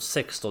pratar om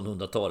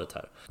 1600-talet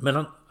här.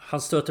 Men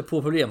han stöter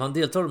på problem, han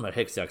deltar i de här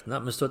häxjakterna,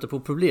 men stöter på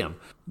problem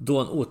då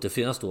han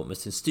återfinnas då med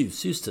sin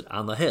styvsyster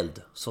Anna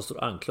Held, som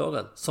står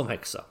anklagad som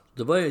häxa.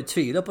 Då börjar jag ju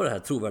tvivla på det här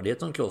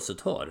trovärdigheten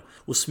klostret har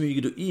och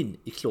smyger då in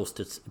i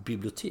klostrets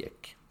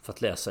bibliotek för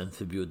att läsa en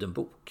förbjuden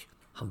bok.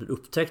 Han blir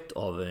upptäckt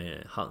av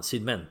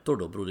sin mentor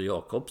då, broder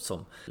Jakob,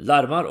 som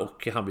larmar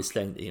och han blir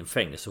slängd i en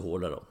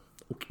fängelsehåla då.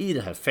 Och i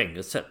det här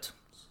fängelset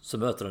så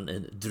möter han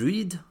en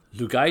druid,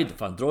 Lugaid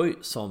van Droy,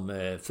 som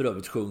för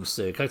övrigt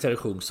karaktären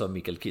sjungs av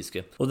Mikael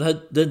Kiske. Och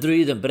den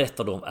druiden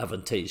berättar då om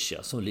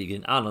Avantasia som ligger i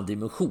en annan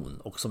dimension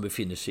och som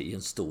befinner sig i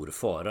en stor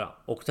fara.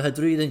 Och den här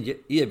druiden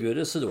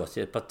erbjuder sig då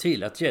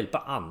att hjälpa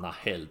Anna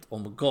Held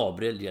om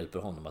Gabriel hjälper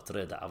honom att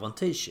rädda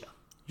Avantasia.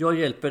 Jag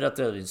hjälper dig att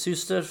rädda din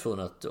syster från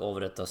att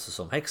avrättas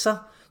som häxa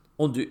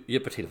om du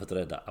hjälper till för att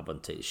rädda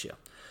Avantasia.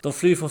 De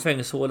flyr från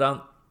fängelsehålan.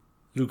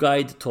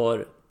 Lugaid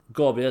tar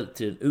Gabriel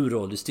till en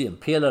uråldrig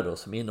stenpelare då,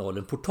 som innehåller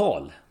en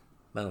portal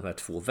med de här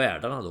 2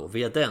 världarna då.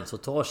 Via den så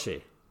tar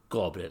sig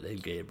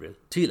Gabriel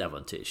till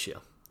Avantasia.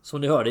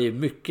 Som ni hör, det är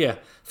mycket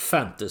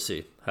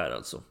fantasy här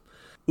alltså.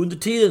 Under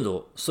tiden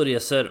då så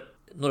reser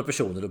några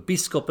personer då,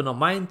 biskopen av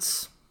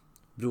Mainz,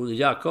 broder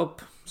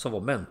Jakob, som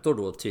var mentor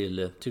då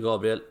till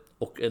Gabriel,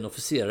 och en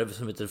officerare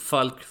som heter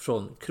Falk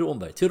från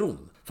Kronberg till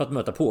Rom för att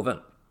möta påven.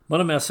 Man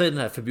har med sig den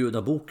här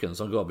förbjudna boken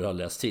som Gabriel har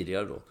läst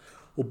tidigare då.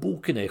 Och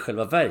boken är i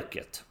själva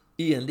verket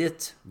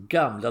enligt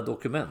gamla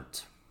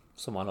dokument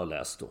som man har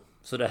läst då.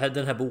 Så den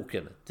här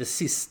boken, det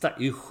sista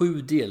i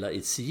 7 delar i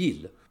ett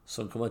sigill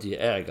som kommer att ge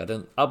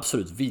ägaren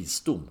absolut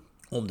visdom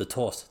om det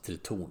tas till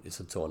ett torn i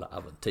centrala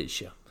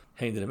Avantasia.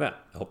 Hängde ni med?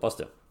 Jag hoppas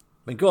det.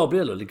 Men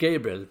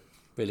Gabriel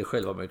väljer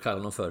själva vad man kallar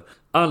honom för,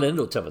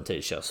 anländer då till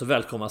Avantasia, så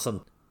välkomnas han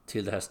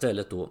till det här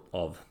stället då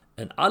av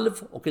en alv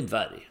och en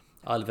dvärg.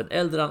 Alven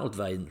Eldran och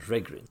dvärgen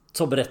Regrin,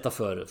 som berättar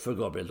för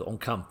Gabriel då om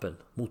kampen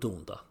mot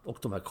onda och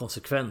de här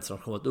konsekvenserna som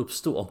kommer att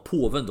uppstå om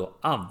påven då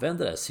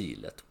använder det här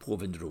sigillet,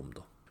 påven i Rom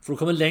då. För då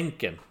kommer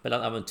länken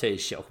mellan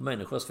Avantasia och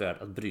människans värld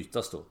att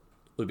brytas då, och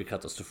det blir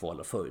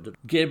katastrofala följder.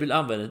 Gabriel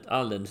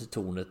anländer till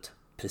tornet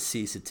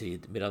precis i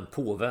tid medan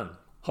påven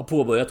har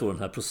påbörjat då den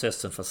här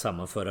processen för att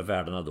sammanföra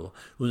världarna då.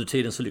 Under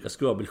tiden så lyckas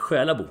Gabriel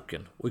stjäla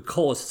boken och i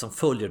kaoset som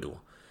följer då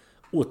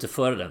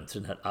återföra den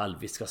till den här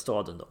alviska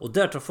staden då. Och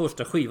där tar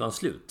första skivan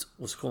slut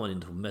och så kommer han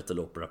in på Metal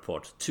Opera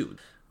Part 2.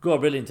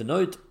 Gabriel är inte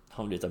nöjd,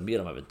 han vill veta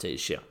mer om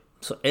Avantasia.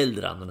 Så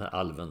Eldran, den här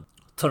alven,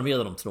 tar med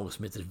honom till något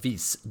som heter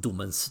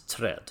Visdomens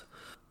träd.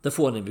 Där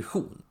får han en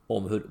vision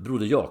om hur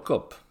broder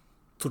Jakob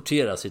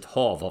torterar sitt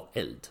hav av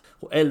eld.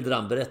 Och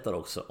Eldran berättar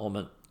också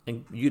om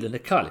en gyllene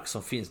kalk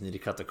som finns nere i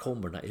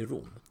katakomberna i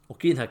Rom.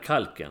 Och i den här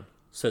kalken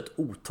så ett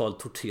otal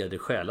torterade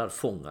själar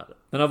fångar.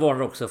 Men han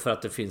varnar också för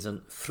att det finns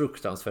en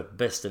fruktansvärt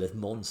bäst eller ett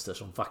monster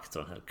som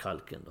vaktar den här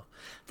kalken då.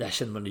 Det här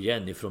känner man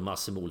igen ifrån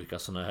massor med olika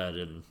sådana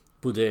här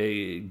både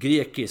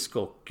grekisk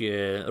och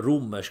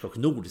romersk och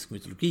nordisk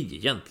mytologi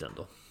egentligen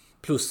då.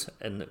 Plus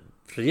en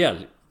rejäl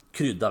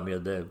krydda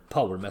med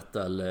power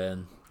metal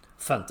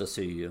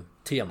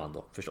fantasy-teman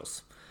då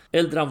förstås.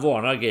 Eldran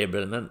varnar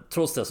Gabriel, men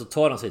trots det så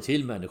tar han sig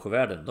till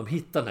människovärlden. De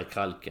hittar den här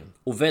kalken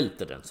och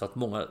välter den så att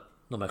många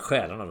de här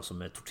själarna då,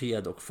 som är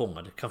torterade och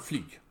fångade kan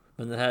fly.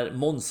 Men det här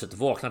monstret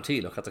vaknar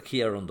till och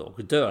attackerar dem då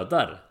och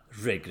dödar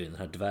Regrin,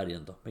 den här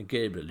dvärgen då. Men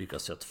Gabriel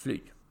lyckas ju att fly.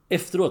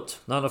 Efteråt,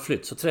 när han har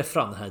flytt, så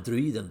träffar han den här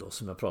druiden då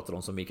som jag pratade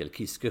om, som Mikael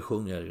Kiske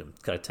sjunger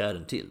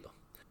karaktären till då.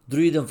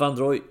 Druiden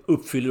Vandroy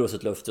uppfyller då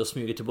sitt löfte och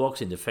smyger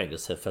tillbaka in i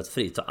fängelset för att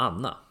frita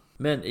Anna.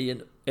 Men i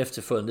en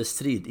efterföljande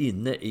strid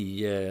inne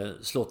i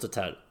slottet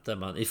här, där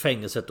man i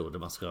fängelset då,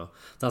 där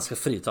han ska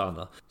frita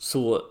Anna,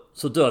 så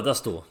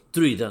dödas då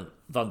druiden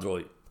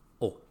Vandroy.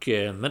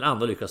 Men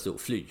Anna lyckas då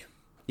fly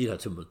i det här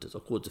tumultet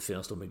och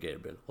återförenas då med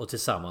Gabriel. Och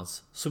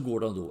tillsammans så går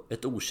de då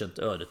ett okänt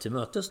öde till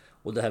mötes.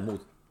 Och det här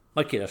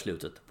markerar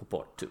slutet på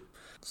part 2.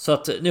 Så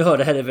att ni hör,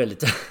 det här är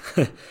väldigt...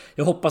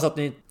 Jag hoppas att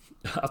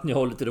ni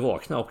håller lite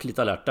vakna och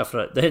lite alerta,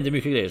 för det händer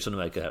mycket grejer som ni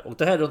märker här. Och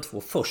det här är de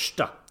 2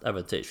 första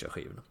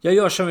Avantasia-skivorna. Jag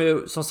gör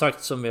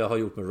som jag har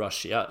gjort med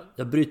Rush.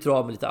 Jag bryter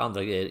av med lite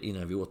andra grejer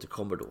innan vi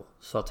återkommer då.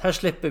 Så att här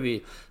släpper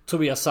vi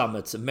Tobias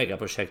Sammets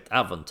megaprojekt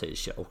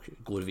Avantasia och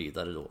går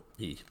vidare då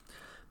i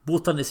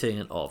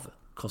botaniseringen av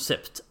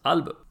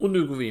konceptalbum. Och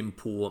nu går vi in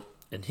på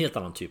en helt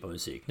annan typ av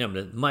musik,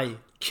 nämligen My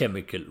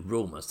Chemical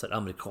Romance, det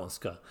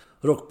amerikanska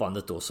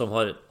rockbandet då, som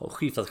har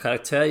skiftat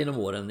karaktär genom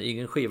åren.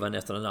 Ingen skiva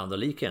nästan den andra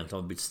lika,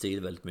 egentligen har bytt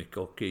stil väldigt mycket.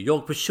 Och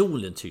jag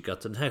personligen tycker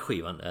att den här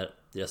skivan är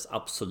deras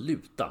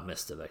absoluta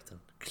mästerverk, den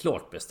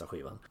klart bästa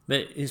skivan,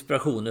 med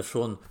inspirationer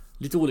från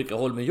lite olika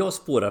håll. Men jag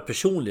spårar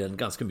personligen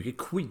ganska mycket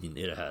Queen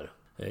i det här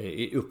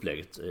i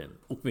upplägget,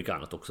 och mycket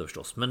annat också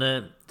förstås. Men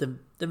det är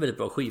en väldigt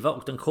bra skiva,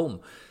 och den kom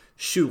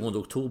 20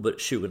 oktober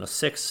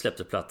 2006,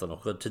 släppte plattan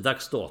och har till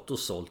dags dato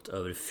sålt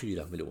över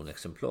 4 miljoner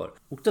exemplar.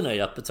 Och den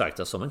är att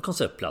betrakta som en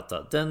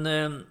konceptplatta.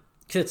 Den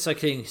kretsar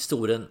kring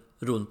historien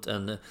runt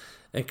en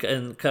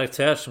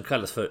karaktär som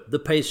kallas för The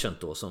Patient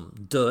då, som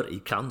dör i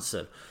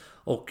cancer.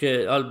 Och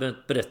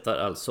albumet berättar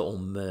alltså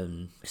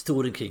om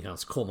historien kring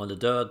hans kommande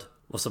död,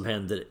 vad som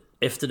händer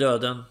efter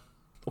döden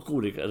och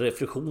olika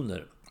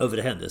reflektioner över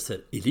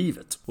händelser i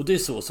livet. Och det är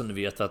så som ni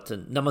vet att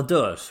när man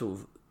dör så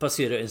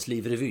passerar ens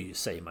liv revy,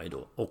 säger man ju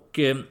då. Och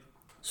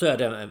så är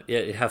det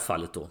i det här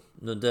fallet då.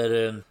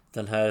 Under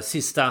den här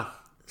sista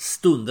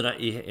stunderna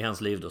i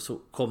hans liv då, så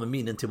kommer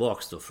minnen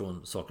tillbaks då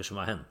från saker som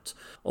har hänt.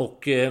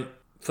 Och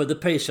för The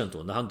Patient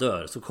då, när han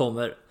dör, så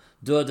kommer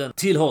döden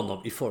till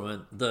honom i form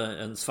av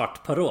en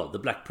svart parad, The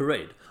Black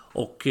Parade.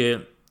 Och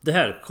det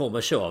här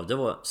kommer sig av, det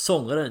var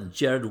sångaren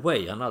Gerard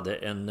Way. Han hade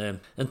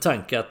en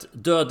tanke att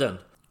döden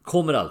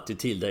kommer alltid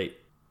till dig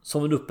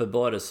som en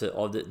uppenbarelse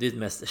av det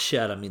mest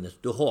kära minnet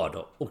du har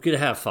då. Och i det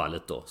här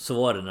fallet då, så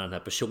var det när den här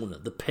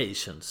personen, The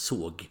Patient,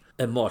 såg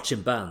en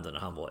marching band när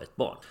han var ett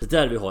barn. Det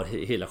där vi har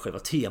hela själva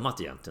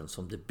temat egentligen,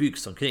 som det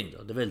byggs omkring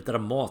då. Det är väldigt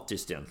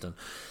dramatiskt egentligen.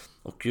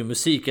 Och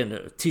musiken,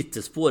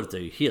 titelspåret är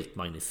ju helt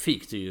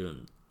magnifikt. Det är ju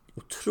en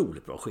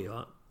otroligt bra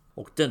skiva.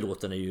 Och den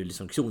låten är ju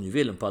liksom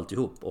kronjuvelen på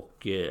alltihop.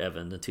 Och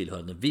även den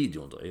tillhörande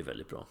videon då är ju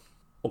väldigt bra.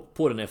 Och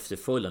på den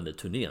efterföljande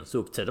turnén så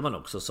uppträdde man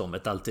också som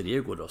ett alter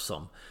ego då,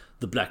 som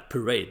The Black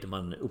Parade.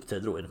 Man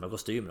uppträdde då i de här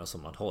kostymerna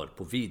som man har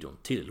på videon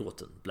till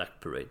låten Black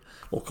Parade.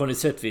 Och har ni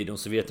sett videon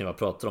så vet ni vad jag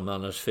pratar om.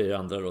 Annars för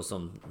andra då,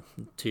 som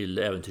till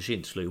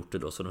äventyrsint skulle ha gjort det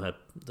då. Så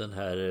den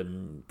här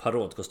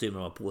paradkostymen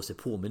man har på sig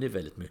påminner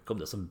väldigt mycket om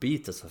det som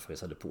Beatles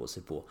faktiskt hade på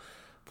sig på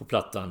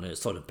plattan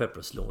Sgt.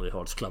 Pepper's Lonely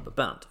Hearts Club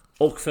Band.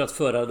 Och för att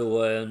föra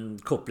då en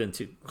koppling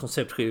till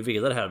konceptskivor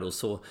vidare här då,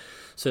 så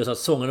är det så att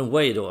sångaren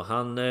Way då,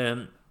 han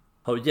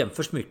har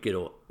jämförts mycket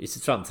då i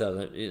sitt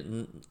framträdande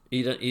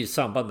i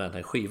samband med den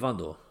här skivan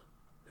då,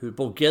 hur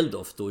Bob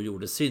Geldof då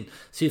gjorde sin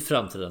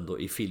framträdande då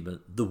i filmen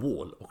The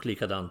Wall, och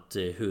likadant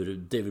hur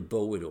David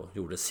Bowie då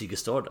gjorde Ziggy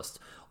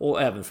Stardust,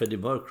 och även Freddie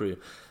Mercury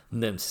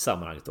nämns i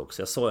sammanhanget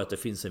också. Jag sa ju att det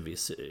finns en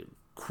viss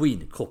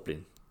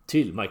Queen-koppling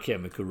till My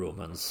Chemical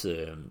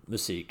Romance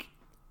musik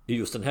i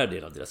just den här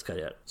delen av deras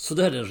karriär. Så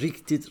det här är en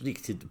riktigt,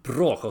 riktigt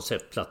bra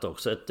konceptplatta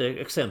också. Ett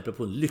exempel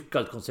på en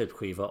lyckad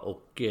konceptskiva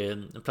och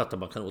en platta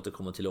man kan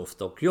återkomma till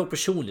ofta. Och jag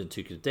personligen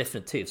tycker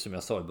definitivt, som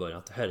jag sa i början,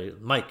 att det här är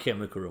My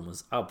Chemical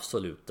Romance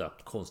absoluta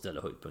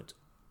konstnärliga höjdpunkt.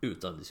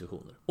 Utan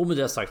diskussioner. Och med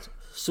det sagt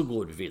så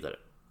går vi vidare.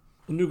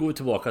 Och nu går vi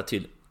tillbaka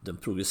till den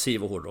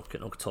progressiva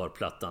hårdrocken och tar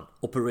plattan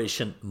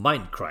Operation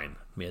Mindcrime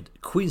med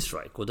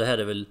Queenstrike. Och det här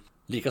är väl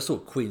likaså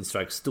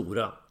Queenstrikes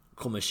stora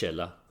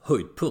kommersiella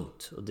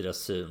höjdpunkt och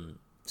deras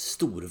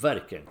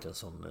storverk egentligen,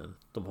 som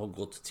de har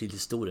gått till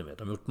historien med.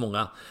 De har gjort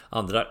många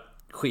andra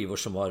skivor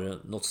som har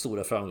nått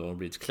stora framgångar och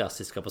blivit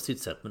klassiska på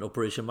sitt sätt, men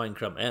Operation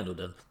Mindcrime är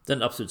nog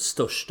den absolut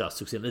största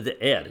succén.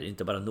 Det är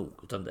inte bara nog,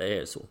 utan det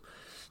är så.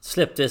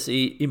 Släpptes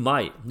i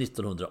maj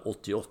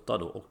 1988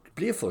 då, och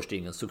blev först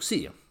ingen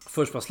succé.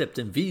 Först man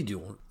släppte en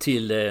video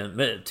till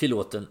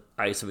låten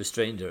Eyes of a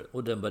Stranger,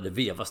 och den började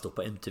vevas då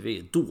på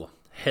MTV. Då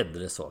hände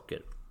det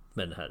saker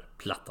med den här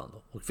plattan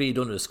då. Och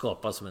videon nu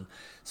skapas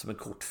som en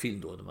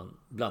kortfilm då, där man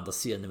blandar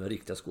scener med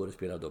riktiga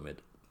skådespelare då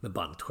med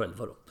bandet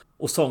själva då.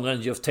 Och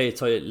sångaren Geoff Tate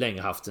har ju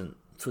länge haft en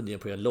funderar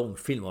på en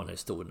långfilm av den här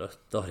historien.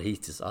 Det har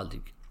hittills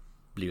aldrig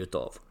blivit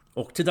av.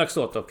 Och till dags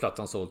dato har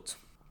plattan sålt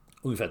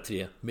ungefär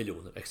 3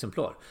 miljoner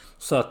exemplar.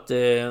 Så att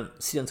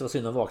sent var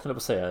synden vaknade på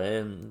att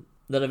säga.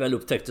 När det väl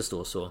upptäcktes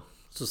då så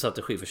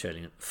satte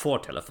skivförsäljningen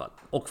fart i alla fall.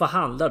 Och vad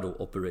handlar då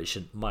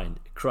Operation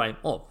Mindcrime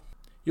om?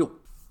 Jo,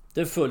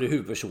 den följer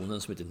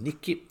huvudpersonen som heter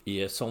Nicky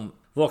som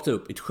vaknar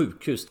upp i ett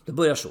sjukhus. Det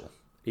börjar så.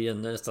 I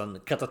en nästan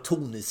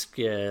katatonisk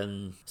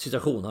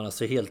situation. Han är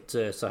alltså helt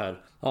så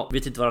här. Ja,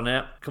 vet inte vad han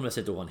är. Kommer jag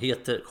säga inte vad han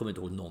heter. Kommer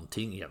inte ihåg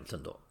någonting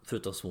egentligen då.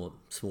 Förutom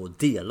små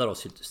delar av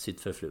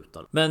sitt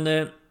förflutna. Men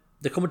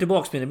det kommer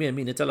tillbaks med mer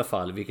minnet i alla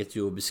fall. Vilket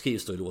ju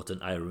beskrivs då i låten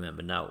I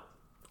Remember Now.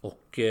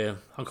 Och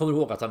han kommer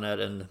ihåg att han är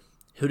en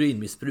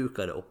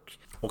heroinmissbrukare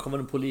och han var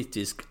en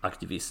politisk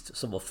aktivist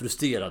som var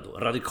frustrerad då,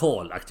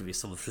 radikal aktivist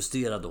som var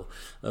frustrerad då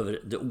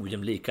över det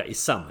ojämlika i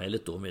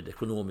samhället då med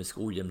ekonomisk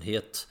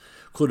ojämnhet,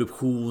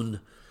 korruption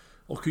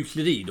och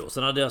hyckleri då. Så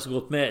han hade alltså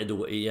gått med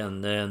då i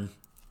en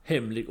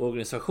hemlig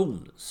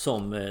organisation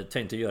som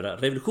tänkte göra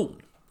revolution.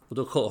 Och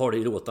då har det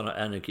i låtarna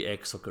Anarchy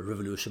X och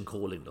Revolution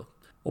Calling då.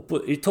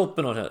 Och i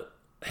toppen av den här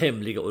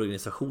hemliga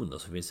organisationen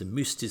så finns en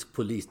mystisk,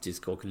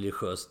 politisk och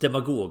religiös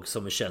demagog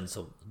som är känd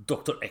som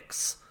Dr.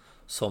 X.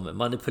 Som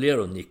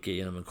manipulerar Nicky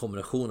genom en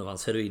kombination av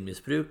hans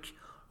heroinmissbruk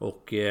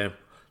och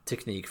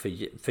teknik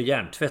för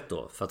hjärntvätt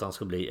då. För att han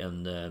ska bli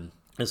en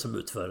som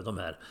utför de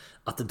här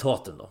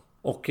attentaten då.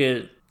 Och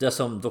det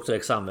som Dr.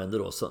 X använder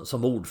då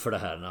som ord för det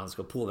här när han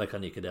ska påverka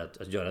Nicky är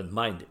att göra en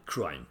mind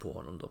crime på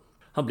honom då.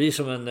 Han blir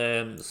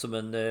som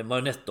en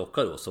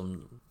marionettdocka då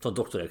som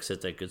Dr. X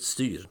helt enkelt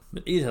styr.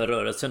 Men i den här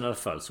rörelsen i alla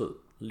fall så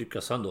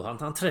lyckas han då.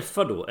 Han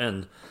träffar då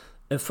en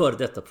före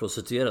detta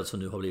prostituerad som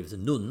nu har blivit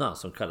en nunna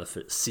som kallas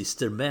för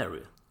Sister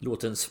Mary.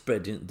 Låten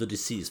Spreading the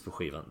Disease på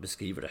skivan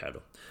beskriver det här då.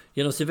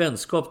 Genom sin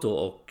vänskap då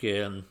och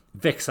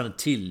växande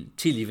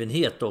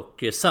tillgivenhet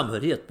och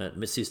samhörighet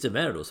med Sister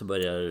Mary då så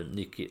börjar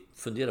Nicky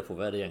fundera på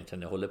vad är det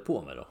egentligen jag håller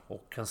på med då.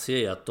 Och han ser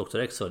ju att Dr.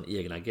 X har en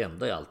egen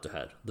agenda i allt det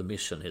här. The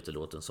Mission heter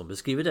låten som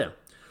beskriver det.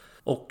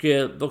 Och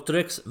Dr.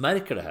 X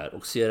märker det här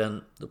och ser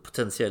en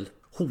potentiell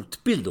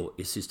hotbild då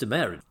i Sister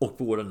Mary och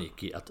beordrar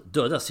Nicky att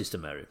döda Sister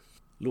Mary.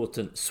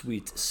 Låten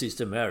Sweet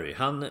Sister Mary.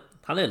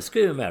 Han älskar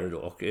ju Mary då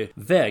och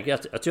vägrar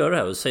att göra det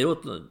här och säger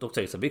åt Dr.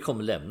 X att vi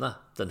kommer lämna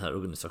den här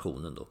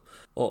organisationen då.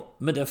 Och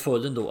med den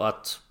följden då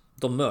att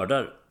de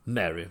mördar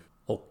Mary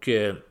och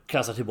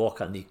kastar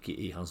tillbaka Nicky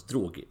i hans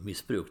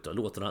drogmissbruk då.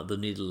 Låtarna The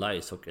Needle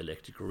Lies och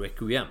Electric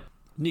Requiem.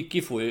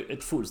 Nicky får ju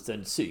ett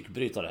fullständigt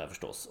psykbryt av det här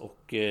förstås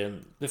och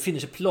befinner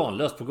sig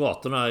planlöst på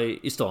gatorna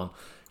i stan.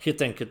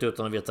 Helt enkelt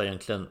utan att veta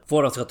egentligen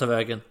var han ska ta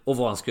vägen och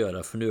vad han ska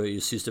göra. För nu är ju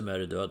Sister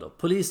Mary död då.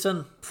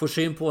 Polisen får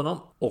syn på honom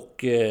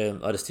och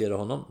arresterar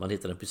honom. Man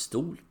hittar en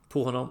pistol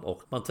på honom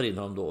och man tar in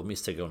honom då och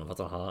misstänker honom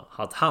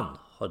att han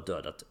har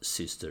dödat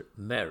Sister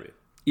Mary.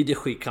 I det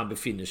skick han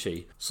befinner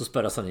sig så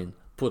spärras han in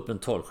på ett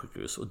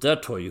mentalsjukhus och där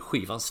tar ju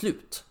skivan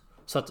slut.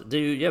 Så att det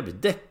är ju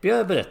jävligt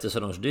deppiga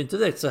berättelser. Det är inte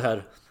direkt så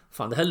här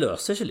fan det här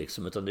löser sig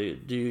liksom, utan det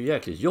är ju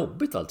jäkligt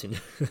jobbigt allting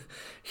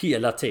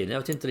hela tiden. Jag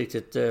vet inte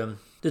riktigt,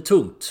 det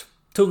är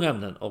tunga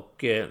ämnen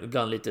och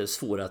ibland lite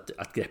svåra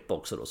att greppa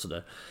också då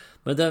sådär.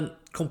 Men den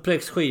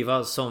komplex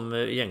skiva som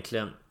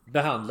egentligen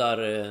behandlar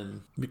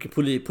mycket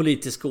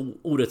politiska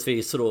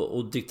orättvisor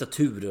och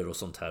diktaturer och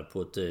sånt här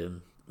på ett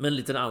med en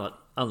liten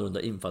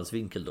annorlunda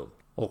infallsvinkel då.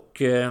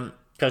 Och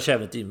kanske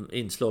även ett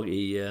inslag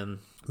i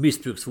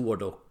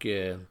missbruksvård och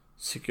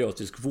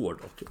psykiatrisk vård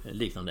och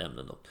liknande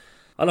ämnen då.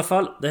 I alla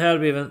fall, det här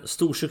blev en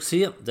stor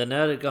succé. Den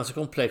är ganska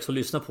komplex att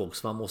lyssna på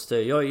också.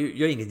 Jag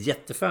är inget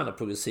jättefan av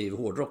progressiv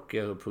hårdrock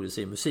och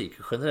progressiv musik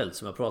generellt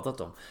som jag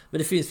pratat om. Men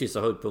det finns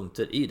vissa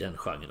höjdpunkter i den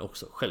genren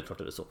också.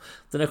 Självklart är det så.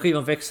 Den här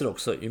skivan växer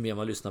också ju mer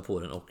man lyssnar på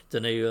den. Och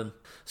den är ju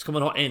ska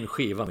man ha en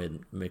skiva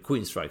med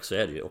Queenstrike så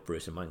är det ju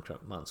Operation Mindcrime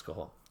man ska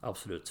ha.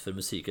 Absolut, för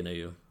musiken är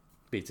ju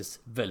bitvis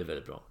väldigt,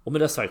 väldigt bra. Och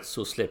med det sagt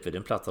så släpper vi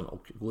den plattan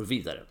och går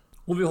vidare.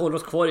 Och vi håller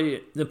oss kvar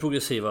i den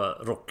progressiva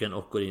rocken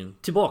och går in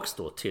tillbaks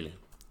då till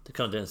det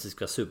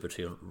kanadensiska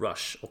supertrion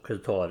Rush och det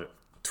tar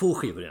 2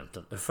 skivor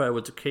egentligen, A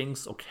Farewell to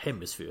Kings och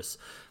Hemispheres.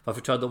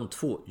 Varför tar jag de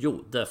 2?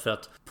 Jo, därför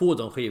att på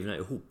de skivorna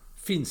ihop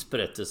finns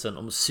berättelsen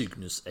om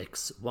Cygnus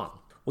X1.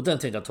 Och den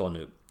tänkte jag ta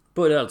nu.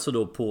 Börjar alltså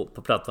då på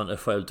plattan A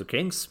Farewell to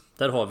Kings.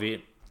 Där har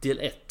vi del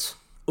 1.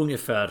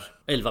 Ungefär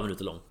 11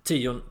 minuter lång.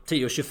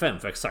 10:25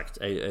 för exakt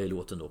är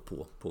låten då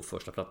på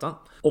första plattan.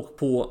 Och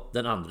på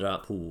den andra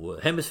på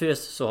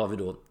Hemispheres så har vi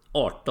då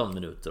 18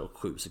 minuter och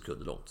 7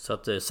 sekunder långt. Så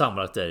att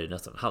sammanlagt är det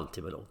nästan en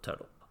halvtimme långt här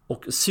då.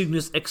 Och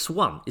Cygnus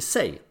X1 i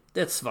sig, det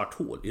är ett svart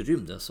hål i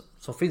rymden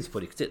som finns på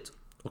riktigt.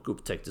 Och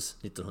upptäcktes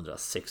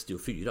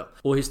 1964.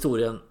 Och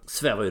historien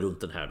svävar ju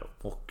runt den här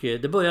då. Och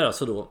det börjar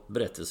alltså då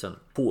berättelsen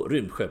på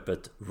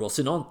rymdskeppet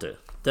Rocinante.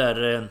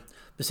 Där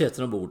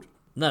besättaren ombord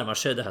närmar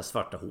sig det här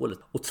svarta hålet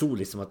och tror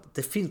liksom att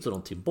det finns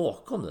någonting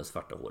bakom det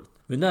svarta hålet.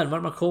 Men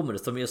närmare man kommer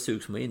desto mer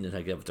sugs man in i den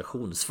här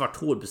gravitationen. Svart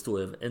hål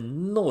består av en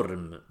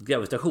enorm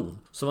gravitation.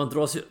 Så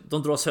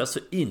de dras alltså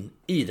in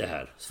i det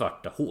här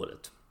svarta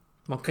hålet.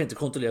 Man kan inte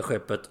kontrollera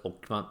skeppet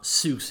och man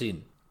sugs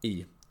in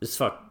i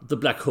the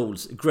black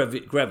holes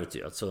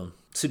gravity, alltså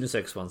Sirius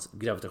X-1s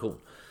gravitation.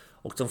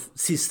 Och de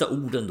sista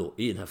orden då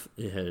i den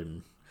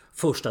här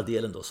första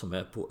delen då som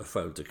är på A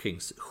Fire with the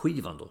Kings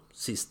skivan då,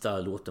 sista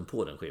låten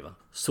på den skivan,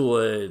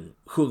 så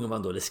sjunger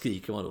man då, eller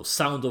skriker man då,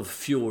 Sound of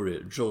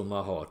Fury drove my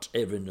heart,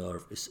 every nerve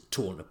is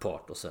torn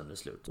apart, och sen är det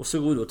slut. Och så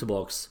går vi då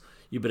tillbaks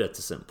i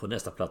berättelsen på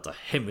nästa platta,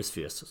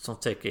 Hemispheres, som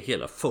täcker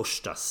hela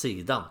första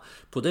sidan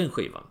på den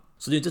skivan.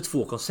 Så det är inte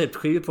två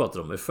konceptskivor vi pratar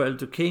om. A Fire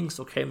with the Kings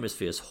och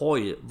Hemispheres har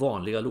ju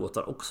vanliga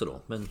låtar också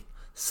då, men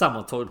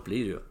sammantaget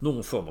blir det ju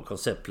någon form av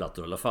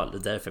konceptplattor i alla fall. Det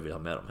är därför jag vill ha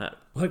med dem här.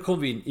 Och här kommer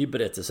vi in i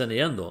berättelsen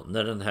igen då,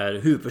 när den här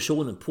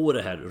huvudpersonen på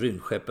det här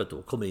rymdskeppet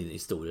då kommer in i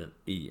historien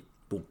i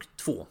bok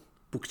 2,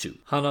 bok 2.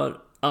 Han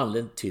har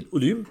anlänt till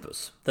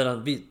Olympus, där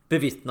han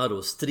bevittnar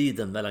då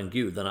striden mellan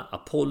gudarna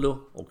Apollo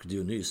och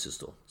Dionysus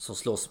då, som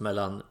slåss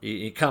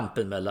i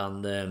kampen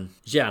mellan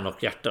hjärna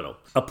och hjärta då.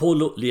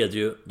 Apollo leder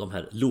ju de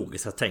här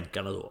logiska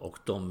tänkarna då, och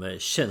de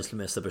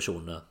känslomässiga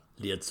personerna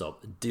leds av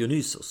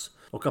Dionysus.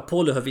 Och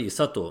Apollo har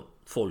visat då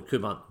folk hur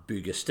man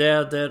bygger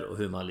städer och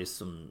hur man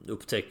liksom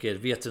upptäcker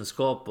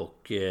vetenskap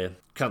och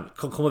kan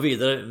komma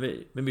vidare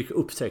med mycket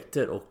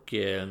upptäckter och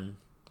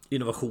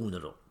innovationer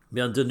då.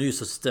 Medan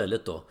Dionysus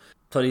istället då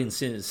tar in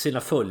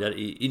sina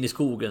följare in i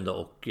skogen då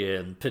och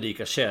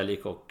predikar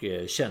kärlek och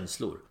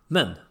känslor.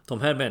 Men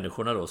de här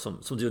människorna då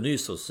som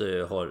Dionysus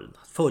har,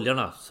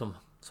 följarna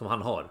som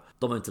han har,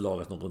 de har inte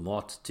lagat någon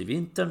mat till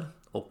vintern,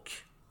 och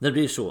när det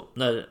blir så,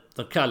 när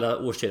de kalla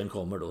årstiden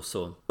kommer då,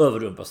 så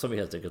överrumpas de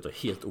helt enkelt och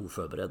helt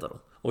oförberedda då.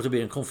 Och det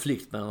blir en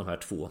konflikt mellan de här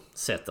två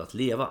sätten att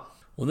leva.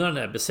 Och när den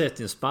här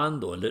besättningsman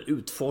då, eller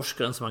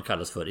utforskaren som han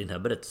kallas för i den här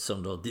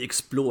berättelsen då, The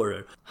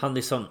Explorer, han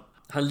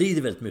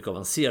lider väldigt mycket av,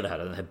 han ser det här,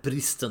 den här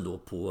bristen då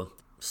på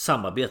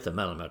samarbete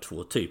mellan de här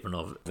två typerna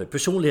av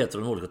personligheter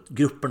och de olika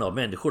grupperna av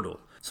människor då,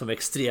 som är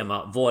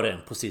extrema var och en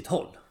på sitt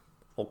håll.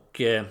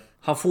 Och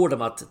han får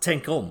dem att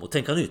tänka om och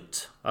tänka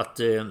nytt, att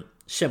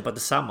kämpa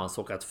tillsammans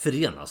och att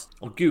förenas.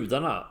 Och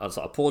gudarna,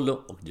 alltså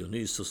Apollo och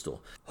Dionysus då,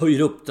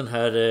 höjer upp den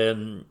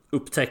här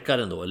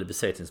upptäckaren då, eller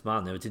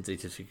besättningsman, jag vet inte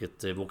riktigt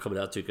vilket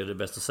vokabulär jag tycker det är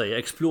bäst att säga.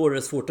 Explorer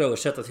är svårt att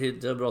översätta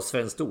till ett bra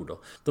svenskt ord då.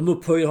 De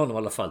upphöjer honom i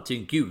alla fall till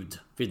en gud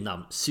vid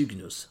namn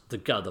Cygnus, the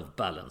god of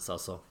balance,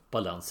 alltså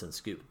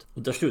balansens gud.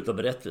 Och där slutar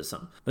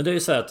berättelsen. Men det är ju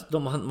så här att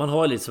man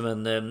har liksom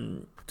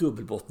en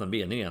dubbelbottnad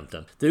mening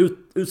egentligen. Det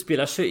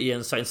utspelar sig i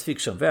en science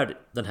fiction-värld,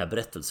 den här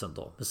berättelsen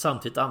då. Men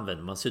samtidigt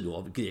använder man sig då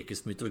av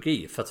grekisk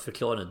mytologi för att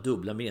förklara den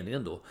dubbla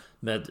meningen då,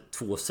 med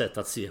två sätt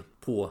att se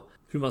på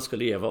hur man ska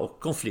leva och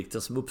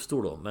konflikten som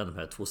uppstår då med de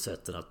här två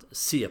sätten att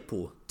se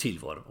på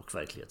tillvaron och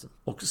verkligheten.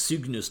 Och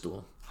Cygnus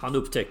då, han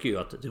upptäcker ju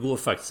att det går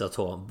faktiskt att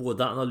ha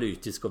både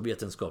analytisk och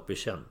vetenskaplig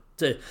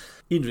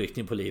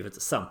inriktning på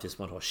livet samtidigt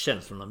som man har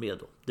känslorna med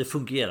då. Det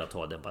fungerar att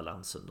ha den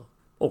balansen då.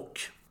 Och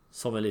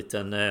som en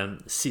liten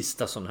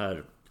sista sån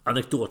här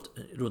anekdot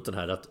runt den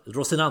här, att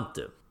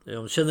Rocinante,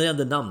 om du känner igen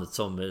det namnet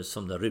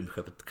som det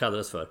rymdskeppet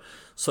kallades för,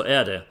 så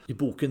är det i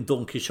boken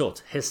Don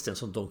Quixote, hästen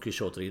som Don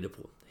Quixote rider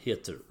på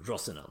heter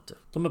Rocinante.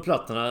 De här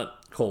plattorna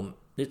kom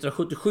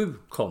 1977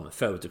 kom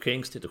Fire with the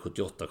Kings,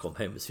 1978 kom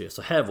Hemispheres.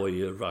 Så här var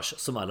ju Rush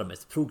som allra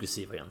mest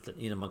progressiva egentligen,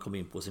 innan man kom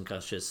in på sin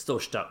kanske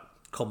största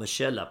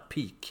kommersiella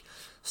peak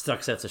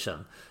strax efter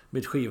sen,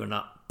 med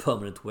skivorna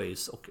Permanent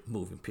Waves och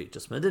Moving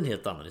Pictures. Men det är en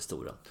helt annan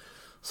historia,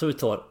 så vi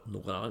tar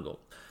någon annan gång.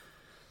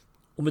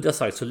 Och med det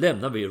sagt så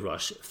lämnar vi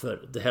Rush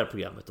för det här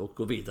programmet och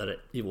går vidare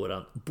i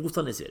våran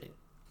botanisering.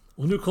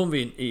 Och nu kommer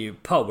vi in i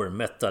power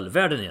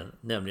metal-världen igen,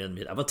 nämligen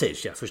med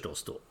Avantasia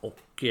förstås då.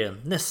 Och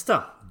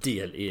nästa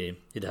del i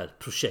det här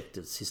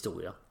projektets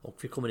historia. Och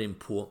vi kommer in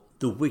på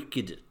The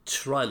Wicked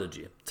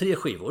Trilogy. 3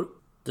 skivor.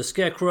 The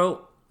Scarecrow,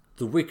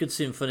 The Wicked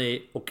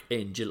Symphony och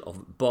Angel of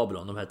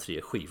Babylon. De här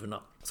 3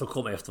 skivorna som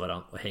kommer efter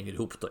varandra och hänger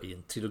ihop då i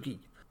en trilogi.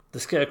 The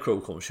Scarecrow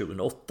kom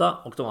 2008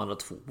 och de andra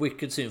 2,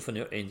 Wicked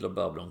Symphony och Angel of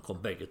Babylon,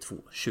 kom bägge 2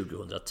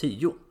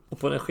 2010. Och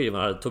på den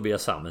skivan hade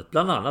Tobias Sammet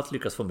bland annat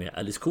lyckats få med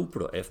Alice Cooper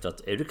då, efter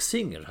att Eric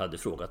Singer hade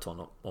frågat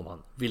honom om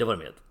han ville vara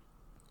med.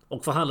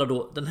 Och vad handlar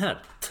då den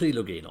här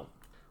trilogin om?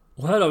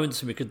 Och här har vi inte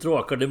så mycket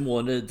drakar,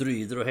 demoner,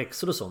 druider och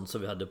häxor och sånt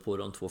som vi hade på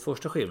de 2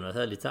 första skivorna. Det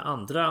här är lite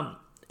andra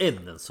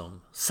ämnen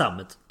som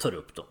Sammet tar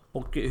upp då.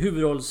 Och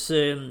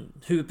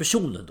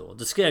huvudpersonen då,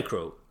 The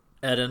Scarecrow,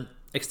 är en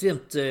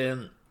extremt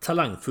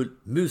talangfull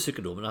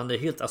musiker då, men han är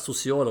helt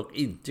asocial och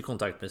inte i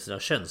kontakt med sina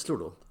känslor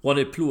då. Och han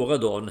är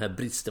plågad då av den här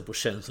bristen på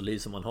känsloliv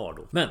som han har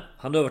då. Men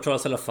han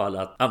övertalas i alla fall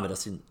att använda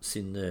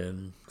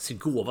sin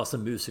gåva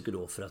som musiker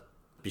då för att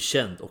bli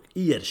känd och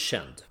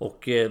erkänd. Och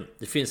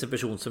det finns en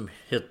person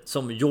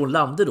som John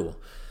Lande då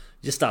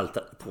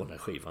gestaltar på den här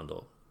skivan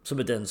då, som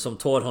är den som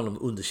tar honom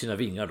under sina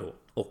vingar då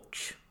och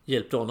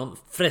hjälper honom,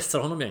 frästar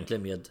honom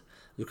egentligen med: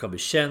 du kan bli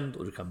känd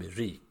och du kan bli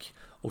rik.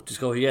 Och du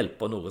ska ha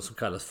hjälp av någon som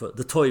kallas för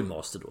The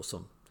Toymaster då,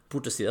 som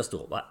porträtteras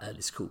då var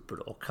Alice Cooper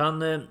då. Och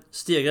han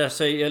stegrar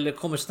sig, eller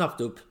kommer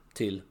snabbt upp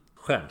till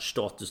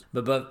stjärnstatus,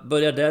 men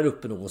börjar där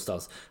uppe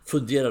någonstans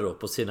fundera då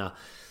på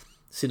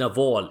sina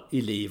val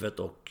i livet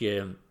och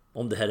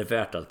om det här är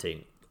värt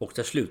allting. Och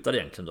där slutar det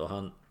egentligen då.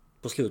 Han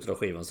på slutet av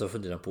skivan så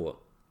funderar på: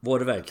 var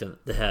det verkligen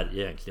det här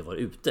jag egentligen var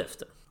ute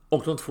efter?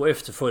 Och de 2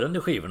 efterföljande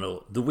skivorna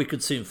då, The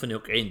Wicked Symphony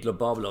och Angel of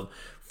Babylon,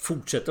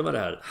 fortsätter med det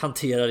här.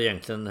 Hanterar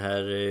egentligen den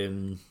här,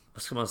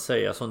 vad ska man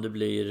säga, som det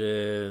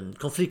blir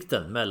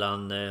konflikten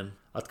mellan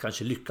att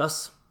kanske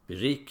lyckas, bli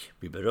rik,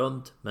 bli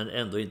berömd, men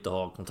ändå inte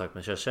ha kontakt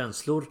med sina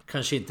känslor.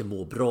 Kanske inte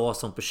må bra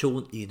som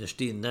person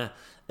innerst inne.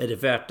 Är det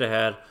värt det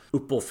här?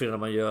 Uppoffringarna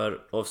man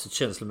gör av sitt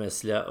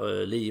känslomässiga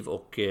liv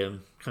och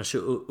kanske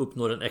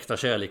uppnå den äkta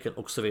kärleken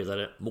och så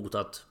vidare mot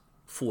att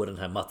få den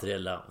här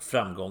materiella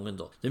framgången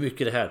då. Det är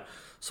mycket det här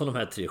som de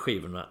här 3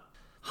 skivorna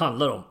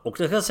handlar om. Och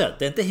jag kan säga att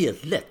det är inte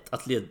helt lätt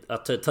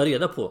att ta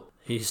reda på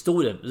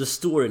historien, the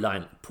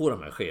storyline på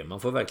de här skivorna. Man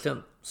får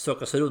verkligen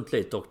söka sig runt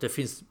lite och det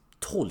finns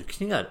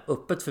tolkningar,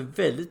 öppet för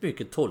väldigt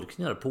mycket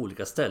tolkningar på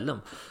olika ställen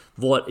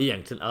vad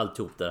egentligen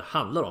alltihop där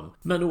handlar om.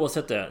 Men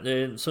oavsett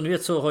det, som ni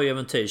vet så har ju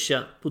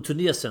Avantasia på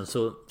turné sen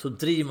så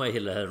driver man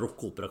hela det här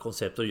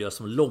rockopera-konceptet och gör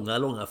som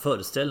långa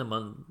föreställningar.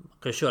 Man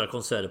kan köra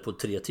konserter på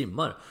 3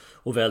 timmar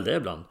och väl det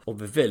ibland. Och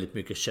med väldigt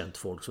mycket känt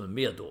folk som är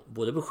med då,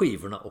 både på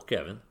skivorna och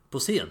även på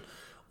scen.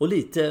 Och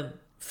lite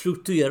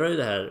fluktuerar ju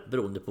det här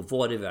beroende på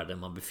var i världen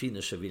man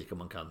befinner sig, vilka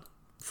man kan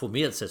få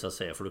med sig så att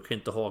säga. För du kan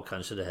inte ha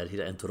kanske det här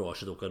hela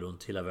entouraget åka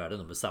runt hela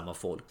världen med samma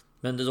folk.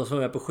 Men de som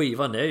är på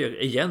skivan är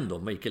ju igen då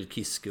Michael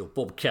Kiske och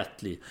Bob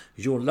Catley,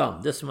 John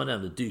Lande som man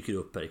nämnde dyker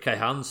upp här, Kai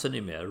Hansen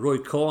är med, Roy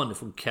Khan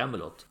från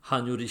Camelot,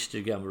 Hanjo Richter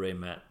Gamma Ray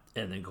med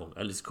än en gång,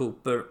 Alice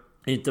Cooper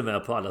är inte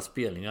med på alla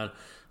spelningar,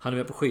 han är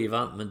med på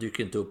skivan men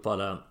dyker inte upp på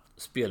alla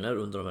spelningar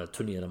under de här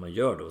turnéerna man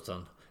gör då,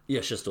 utan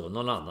ersätts då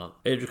någon annan.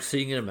 Eric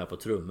Singer är med på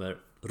trummor,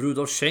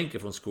 Rudolf Schenker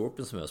från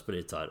Scorpions som jag spelar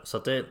gitarr. Så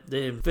att det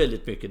är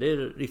väldigt mycket. Det är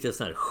riktigt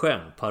sån här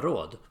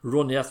stjärnparad.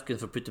 Ronny Atkins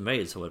från Pretty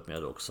Mails har varit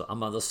med också.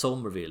 Amanda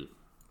Somerville,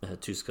 den här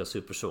tyska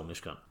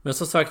supersångerskan. Men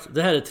som sagt,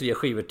 det här är 3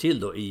 skivor till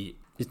då i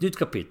ett nytt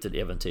kapitel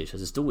i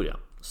Avantasias historia.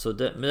 Så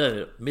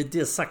med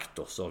det sagt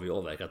då så har vi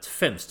avverkat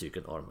 5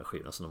 stycken av de här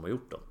skivorna som de har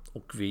gjort då.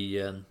 Och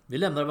vi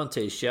lämnar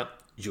Avantasia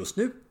just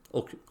nu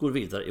och går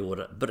vidare i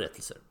våra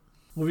berättelser.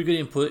 Och vi går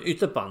in på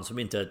ytterligare ett band som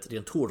inte är ett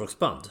rent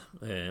hårdrocksband,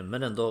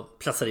 men ändå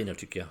platsar in här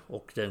tycker jag.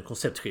 Och det är en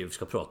konceptskiva vi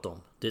ska prata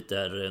om. Det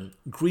är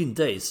Green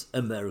Days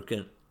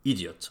American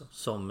Idiot,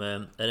 som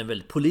är en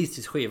väldigt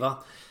politisk skiva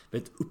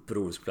med ett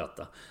upprorisk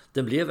platta.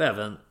 Den blev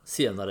även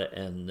senare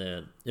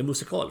en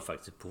musikal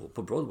faktiskt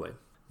på Broadway.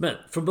 Men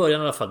från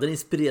början i alla fall, den är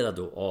inspirerad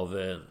då av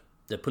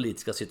den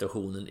politiska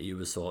situationen i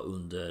USA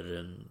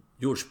under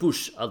George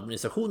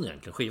Bush-administrationen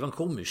egentligen. Skivan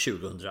kom ju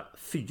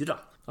 2004.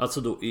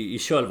 Alltså då i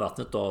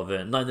kölvattnet av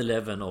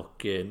 9/11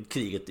 och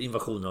kriget,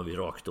 invasionen av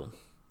Irak då.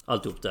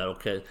 Alltihop där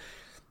och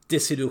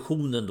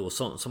desillusionen då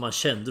som man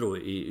kände då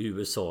i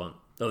USA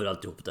över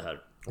alltihop det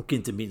här. Och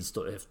inte minst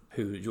då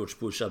hur George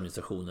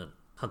Bush-administrationen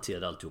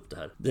hanterade alltihop det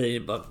här.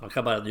 Man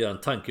kan bara göra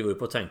en tankevurpa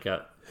på att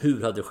tänka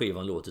hur hade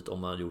skivan låtit om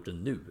man hade gjort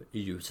den nu i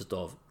ljuset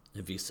av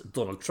en viss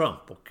Donald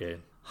Trump och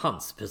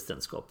hans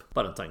presidentskap.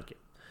 Bara en tanke.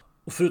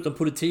 Och förutom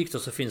politik då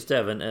så finns det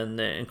även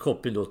en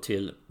koppling då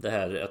till det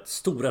här att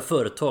stora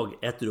företag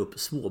äter upp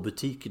små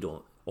butiker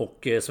då.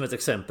 Och som ett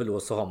exempel då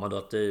så har man då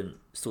att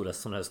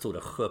sådana här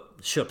stora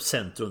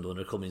köpcentrum då när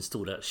det kommer in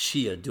stora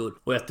kedjor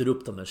och äter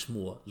upp de här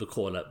små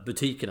lokala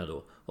butikerna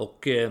då.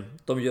 Och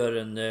de gör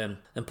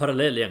en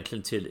parallell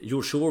egentligen till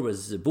George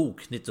Orwells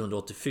bok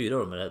 1984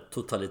 då, med det här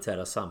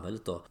totalitära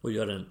samhället då, och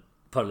gör en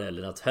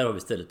parallellen att här har vi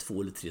istället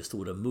 2 eller 3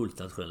 stora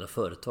multinationella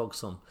företag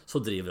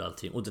som driver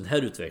allting. Och den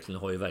här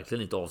utvecklingen har ju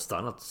verkligen inte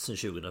avstannat sedan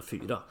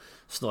 2004.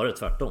 Snarare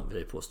tvärtom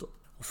vill jag påstå.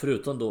 Och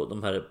förutom då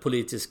de här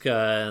politiska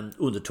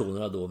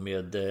undertonerna då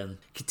med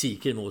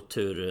kritiken mot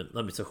hur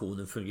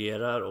administrationen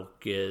fungerar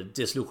och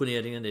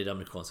desillusioneringen i det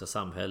amerikanska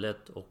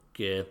samhället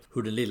och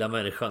hur den lilla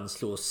människan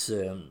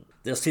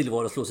deras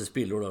tillvaro slås i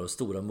spillror av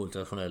stora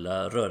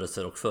multinationella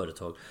rörelser och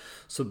företag,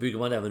 så bygger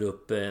man även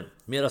upp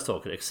mera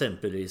saker,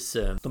 exempelvis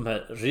de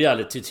här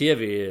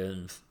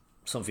reality-tv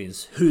som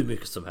finns hur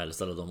mycket som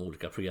helst, alla de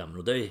olika programmen,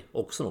 och det är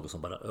också något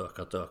som bara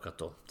ökat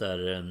då.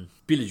 Där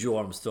Billy Joe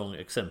Armstrong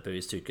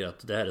exempelvis tycker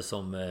att det här är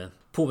som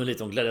påminner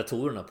lite om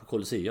gladiatorerna på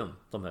Colosseum,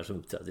 de här som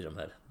uppträdde i de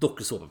här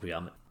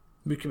dokusåpaprogrammen.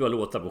 Mycket bra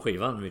låtar på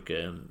skivan,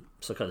 mycket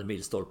så kallade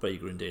milstolpar i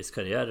Green Days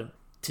karriär.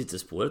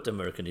 Titelspåret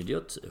American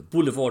Idiot,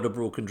 Boulevard of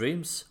Broken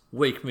Dreams,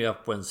 Wake Me Up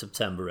When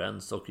September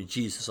Ends och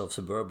Jesus of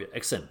Suburbia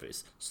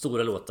exempelvis.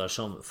 Stora låtar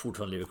som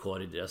fortfarande lever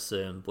kvar i deras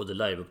både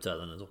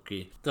liveuppträdanden och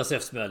i deras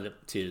eftermäle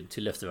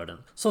till eftervärlden.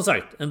 Som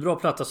sagt, en bra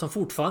platta som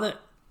fortfarande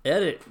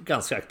är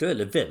ganska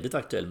aktuell, väldigt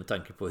aktuell med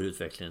tanke på hur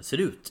utvecklingen ser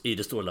ut i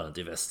det stora landet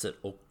i väster.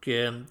 Och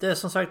det är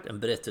som sagt en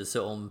berättelse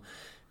om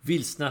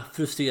vilsna,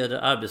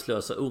 frustrerade,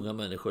 arbetslösa unga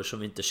människor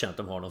som inte känt att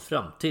de har någon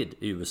framtid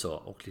i USA,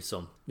 och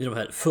liksom i de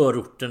här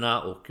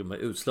förorterna och de är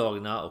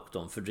utslagna och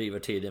de fördriver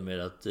tiden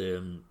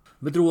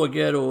med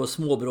droger och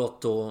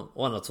småbrott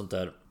och annat sånt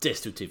där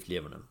destruktivt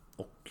levande.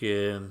 Och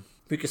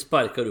mycket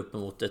sparkar upp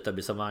mot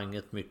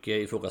etablissemanget,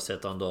 mycket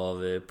ifrågasättande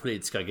av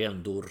politiska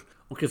agendor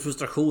och en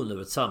frustration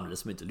över ett samhälle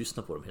som inte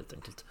lyssnar på dem helt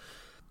enkelt.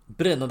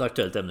 Brännande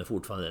aktuellt ämne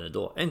fortfarande än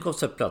idag. En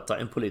konceptplatta,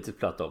 en politisk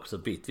platta också,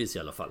 bitvis i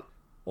alla fall.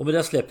 Och med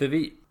det släpper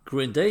vi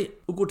Green Day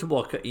och går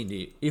tillbaka in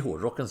i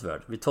hårdrockens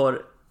värld. Vi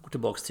går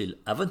tillbaka till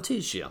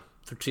Avantasia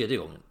för 3:e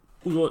gången.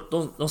 Och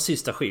då, de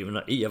sista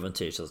skivorna i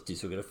Avantagers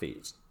diskografi,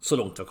 så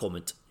långt vi har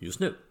kommit just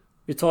nu.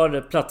 Vi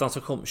tar plattan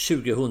som kom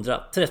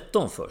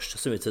 2013 först,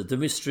 som heter The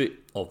Mystery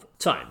of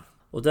Time.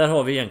 Och där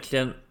har vi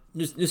egentligen,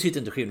 nu sitter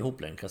inte skivorna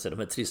ihop längre kan jag säga.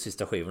 De här 3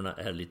 sista skivorna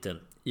är lite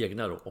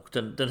egna då. Och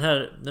den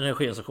här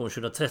skivan som kom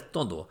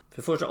 2013 då,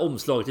 för första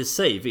omslaget i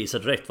sig visar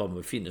direkt var man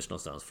befinner sig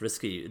någonstans. För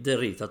det är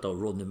ritat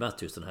av Rodney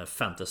Matthews, den här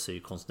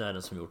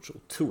fantasy-konstnären som gjort så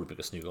otroligt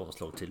mycket snygga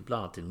omslag till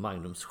bland annat till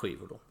Magnums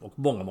skivor då. Och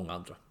många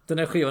andra. Den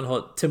här skivan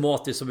har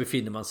tematiskt så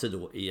befinner man sig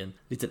då i en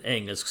liten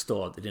engelsk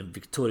stad i den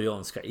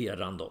viktorianska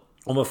eran då.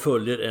 Och man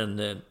följer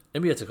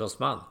en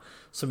vetenskapsman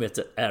som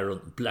heter Aaron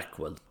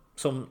Blackwell,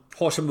 som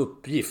har som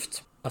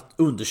uppgift att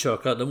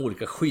undersöka de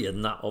olika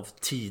skedena av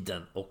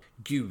tiden och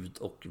Gud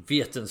och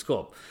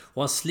vetenskap.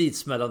 Och han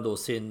slits mellan då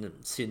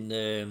sin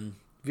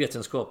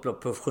vetenskapliga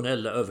och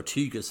professionella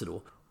övertygelse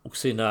då och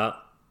sina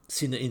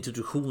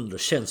intuitioner,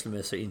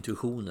 känslomässiga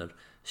intuitioner,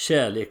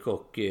 kärlek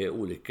och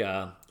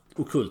olika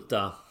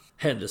ockulta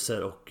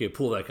händelser och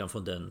påverkan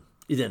från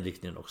i den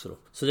riktningen också då.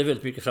 Så det är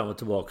väldigt mycket fram och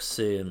tillbaks.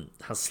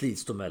 Han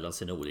slits då mellan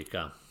sina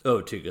olika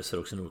övertygelser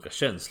och sina olika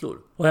känslor.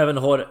 Och även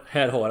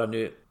här har han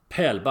ju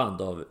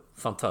pärlband av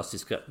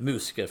fantastiska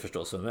musiker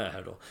förstås som är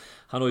här då.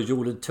 Han har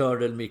Julian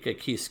Turtle, Mikael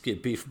Kiske,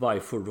 Biff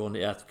Byford,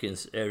 Ronnie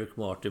Atkins, Eric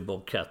Martin,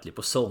 Bob Catley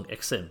på sång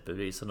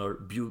exempelvis. Han har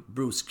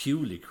Bruce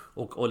Kulick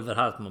och Oliver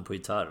Hartman på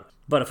gitarr.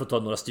 Bara för att ta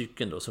några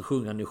stycken då, så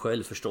sjunger han ju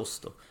själv förstås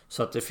då.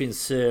 Så att det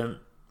finns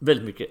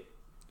väldigt mycket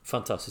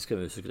fantastiska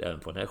musiker även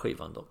på den här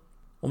skivan då.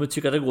 Om vi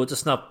tycker att det går lite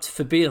snabbt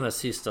förbi de här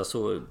sista,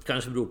 så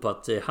kanske det beror på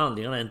att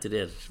handlingarna inte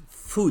är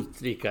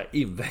fullt lika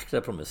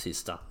invecklade på de här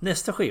sista.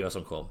 Nästa skiva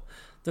som kom,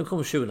 den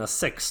kom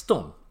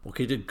 2016 och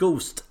heter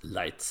Ghost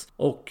Lights.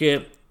 Och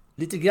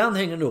lite grann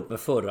hänger den upp med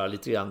förra,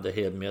 lite grann det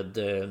här med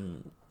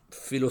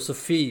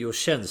filosofi och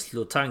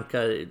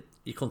känslotankar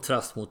i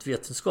kontrast mot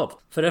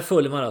vetenskap. För där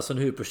följer man alltså en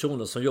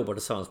huvudperson som jobbar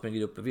tillsammans med en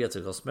grupp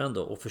vetenskapsmän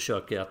då, och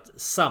försöker att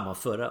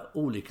sammanföra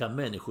olika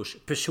människors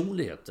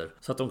personligheter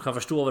så att de kan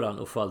förstå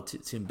varandra och få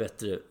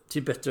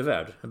till bättre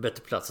värld, en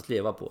bättre plats att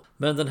leva på.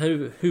 Men den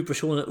här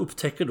huvudpersonen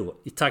upptäcker då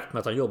i takt med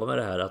att han jobbar med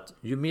det här att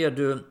ju mer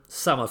du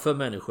sammanför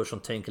människor som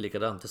tänker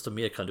likadant, desto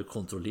mer kan du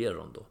kontrollera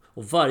dem då.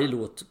 Och varje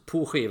låt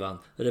på skivan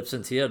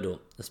representerar då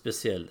en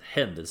speciell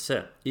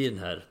händelse i den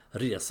här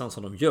resan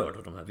som de gör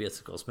då, de här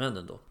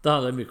vetenskapsmännen då. Det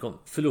handlar mycket om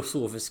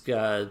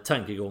filosofiska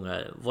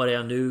tankegångar. Var är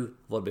jag nu?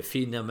 Var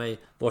befinner jag mig?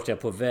 Vart är jag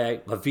på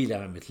väg? Vad vill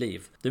jag med mitt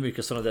liv? Det är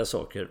mycket sådana där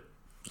saker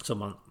som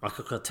man kan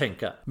kunna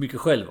tänka mycket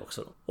själv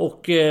också då.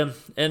 Och än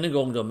en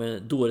gång då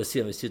med Doris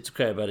Envist så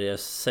kan jag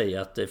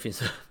säga att det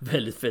finns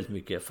väldigt, väldigt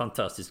mycket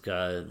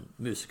fantastiska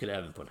musiker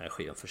även på den här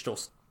skivan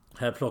förstås.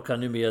 Här plockar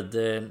nu med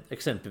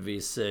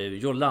exempelvis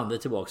John Lande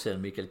tillbaka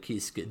igen, Mikael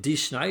Kiske, Dee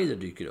Schneider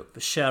dyker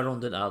upp, Sharon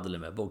den Adler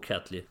med, Bob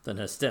Catley, den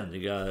här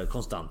ständiga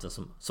konstanten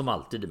som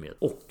alltid är med.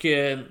 Och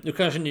nu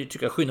kanske ni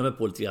tycker jag skyndar mig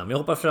på lite grann, men jag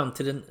hoppar fram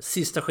till den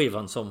sista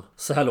skivan som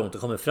så här långt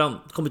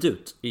har kommit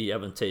ut i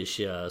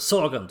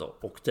Avantasia-sagan då,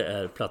 och det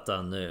är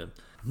plattan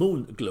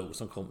Moonglow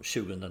som kom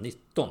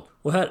 2019.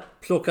 Och här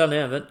plockar han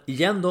även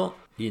igen då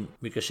in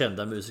mycket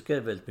kända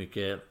musiker, väldigt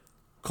mycket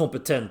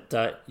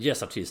kompetenta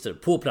gästartister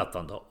på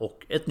plattan då,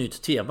 och ett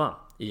nytt tema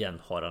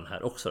igen har han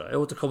här också då.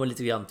 Jag återkommer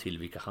lite grann till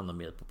vilka han har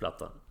med på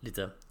plattan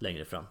lite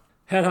längre fram.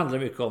 Här handlar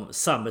det mycket om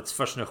samhällets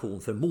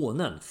fascination för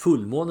månen,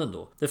 fullmånen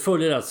då. Det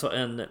följer alltså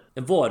en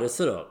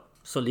varelse då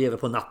som lever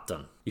på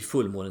natten i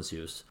fullmånens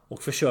ljus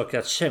och försöker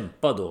att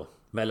kämpa då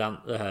mellan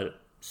det här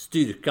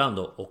styrkan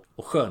då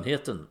och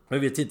skönheten.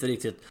 Men vet inte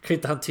riktigt, kan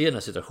inte hantera den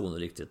här situationen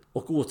riktigt,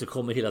 och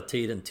återkommer hela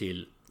tiden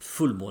till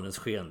fullmånens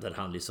sken där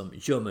han liksom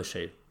gömmer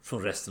sig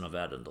från resten av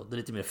världen då. Det är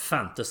lite mer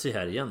fantasy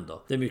här igen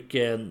då. Det är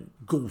mycket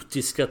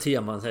gotiska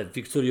teman, här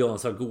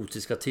viktorianska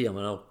gotiska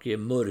teman och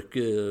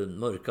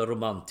mörka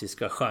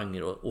romantiska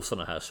genrer och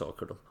sådana här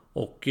saker då.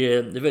 Och det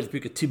är väldigt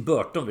mycket Tim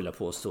Burton vill jag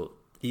påstå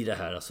i det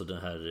här, alltså den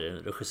här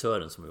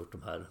regissören som har gjort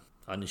de här.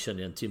 Ja, ni känner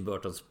igen Tim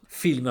Burtons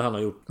filmer, han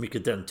har gjort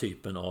mycket den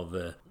typen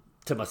av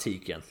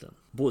tematik egentligen.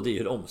 Både i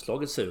hur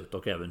omslaget ser ut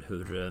och även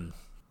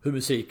hur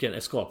musiken är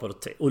skapad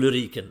och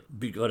lyriken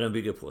vad den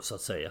bygger på så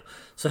att säga.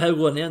 Så här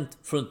går han igen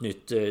från ett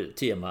nytt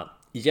tema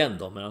igen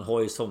då, men han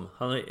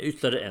har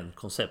ytterligare en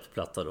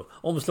konceptplatta då.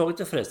 Omslaget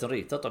är förresten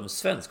ritat av en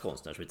svensk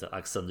konstnär som heter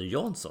Alexander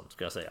Jansson,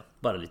 ska jag säga.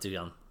 Bara lite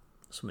grann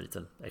som en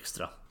liten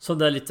extra. Sån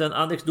där liten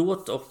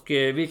anekdot. Och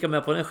vilka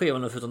med på den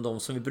skivan förutom de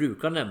som vi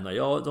brukar nämna?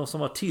 Ja, de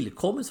som har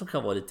tillkommit som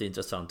kan vara lite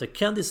intressanta.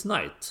 Candice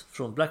Night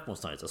från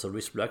Blackmore's Night, alltså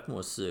Rhys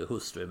Blackmores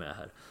hustru är med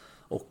här.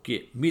 Och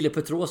Mille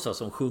Petrosa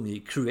som sjunger i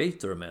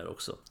Creator med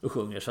också och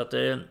sjunger. Så att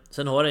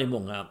sen har det ju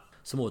många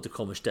som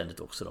återkommer ständigt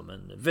också då,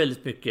 men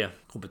väldigt mycket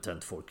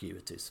kompetent folk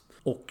givetvis.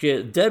 Och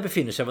där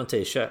befinner sig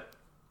Avantasia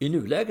i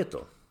nuläget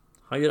då.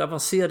 Han gör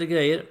avancerade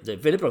grejer. Det är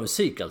väldigt bra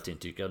musik allting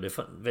tycker jag. Det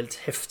är väldigt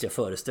häftiga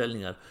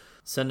föreställningar.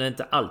 Sen är det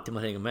inte alltid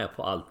man hänger med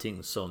på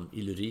allting som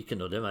i lyriken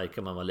då. Det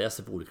märker man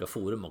läser på olika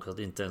forum också, att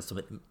inte ens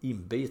de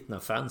inbitna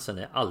fansen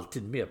är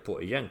alltid med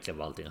på egentligen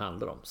vad allting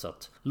handlar om. Så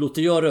att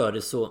låter jag röra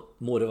det så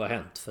må det vara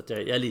hänt, för att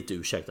jag är lite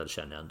ursäktad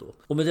känner jag ändå.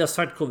 Och med det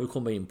sagt kommer vi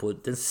komma in på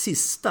den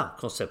sista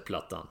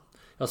konceptplattan.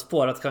 Jag har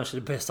sparat kanske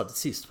det bästa till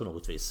sist på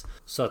något vis.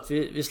 Så att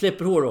vi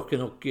släpper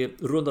hårdrocken och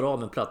rundar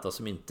av en platta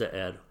som inte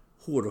är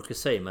hårdrock i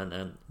sig, men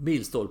en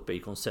milstolpe i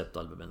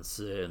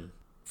konceptalbumens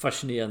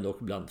fascinerande och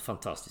ibland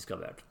fantastiska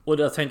värld. Och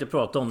det jag tänkte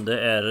prata om,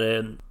 det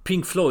är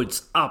Pink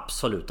Floyds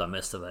absoluta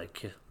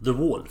mästerverk The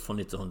Wall från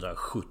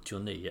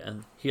 1979.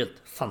 En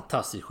helt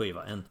fantastisk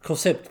skiva. En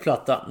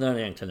konceptplatta när den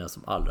egentligen är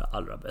som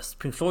allra bäst.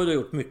 Pink Floyd har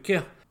gjort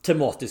mycket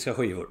tematiska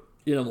skivor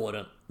genom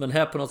åren, men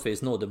här på något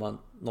vis nådde man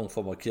någon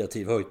form av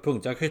kreativ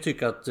höjdpunkt. Jag kan ju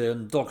tycka att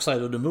Dark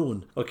Side of the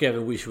Moon och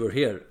även Wish We Were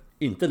Here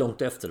inte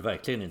långt efter,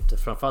 verkligen inte.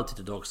 Framförallt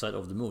inte Dark Side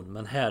of the Moon,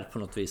 men här på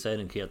något vis är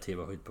den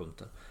kreativa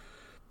höjdpunkten.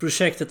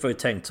 Projektet var ju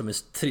tänkt som en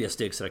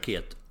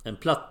trestegsraket. En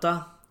platta,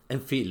 en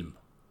film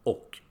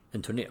och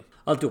en turné.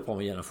 Alltihop har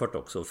man genomfört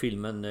också.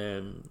 Filmen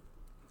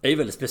är ju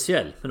väldigt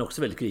speciell, men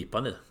också väldigt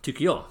gripande,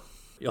 tycker jag.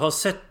 Jag har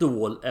sett The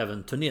Wall,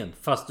 även turnén,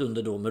 fast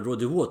under då med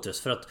Roger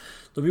Waters. För att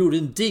de gjorde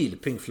en deal,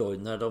 Pink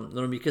Floyd,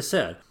 när de gick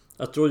isär.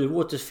 Att Roger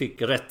Waters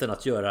fick rätten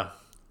att göra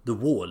The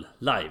Wall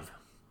live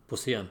på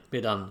scen,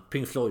 medan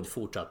Pink Floyd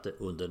fortsatte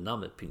under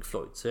namnet Pink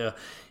Floyd. Så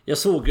jag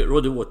såg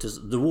Roger Waters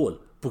The Wall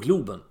på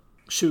Globen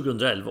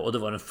 2011 och det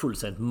var en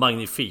fullständigt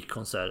magnifik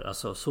konsert.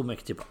 Alltså så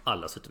mäktig på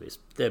alla sätt och vis.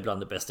 Det är bland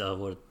det bästa jag har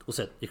varit och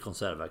sett i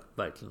konsertverk,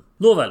 verkligen.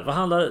 Nåväl, vad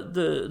handlar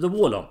The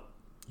Wall om?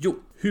 Jo,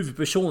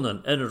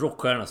 huvudpersonen är en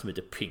rockstjärna som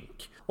heter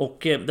Pink. Och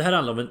det här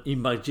handlar om en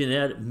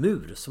imaginär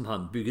mur som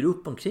han bygger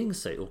upp omkring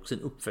sig och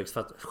sin uppväxt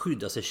för att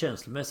skydda sig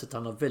känslomässigt.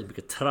 Han har väldigt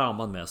mycket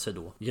trauman med sig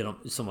då,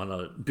 som han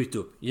har byggt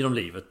upp genom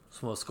livet,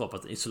 som har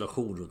skapat en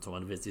isolation runt honom.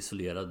 Han är väldigt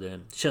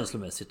isolerad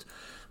känslomässigt.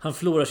 Han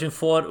förlorar sin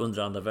far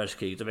under andra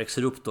världskriget och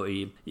växer upp då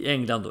i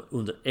England då,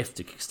 under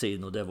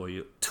efterkrigstiden, och det var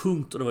ju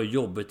tungt och det var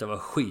jobbigt, det var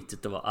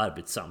skitigt, det var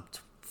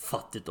arbetsamt,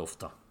 fattigt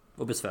ofta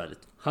och besvärligt.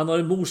 Han har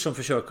en mor som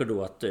försöker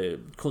då att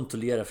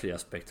kontrollera flera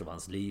aspekter av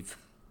hans liv.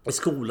 I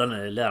skolan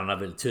är lärarna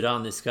väldigt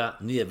tyranniska,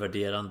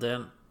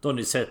 nedvärderande. De har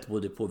ni sett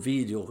både på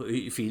video och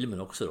i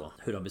filmen också då,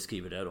 hur de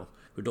beskriver det då.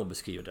 Hur de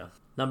beskriver det.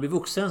 När han blir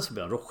vuxen så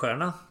blir han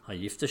rockstjärna. Han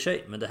gifter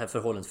sig, men det här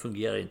förhållandet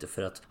fungerar inte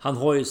för att han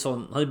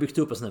har byggt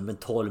upp en sån här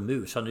mental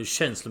mur, så han är ju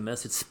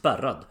känslomässigt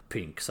spärrad,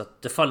 Pink, så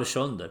att det faller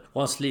sönder.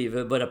 Och hans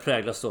liv börjar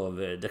präglas av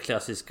det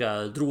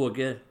klassiska: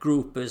 droger,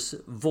 groupies,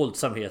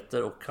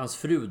 våldsamheter, och hans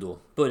fru då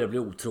börjar bli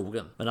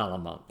otrogen med en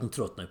annan man. Hon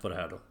tröttnar ju på det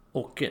här då.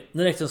 Och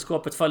när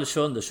äktenskapet faller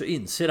sönder så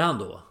inser han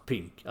då,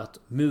 Pink, att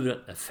muren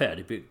är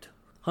färdigbyggd.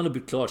 Han har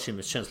byggt klart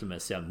sin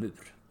känslomässiga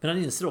mur. Men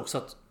han inser också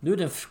att nu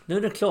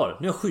är den klar,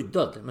 nu är jag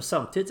skyddad, men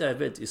samtidigt är jag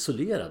väldigt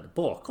isolerad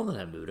bakom den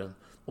här muren.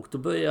 Och då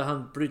börjar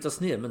han brytas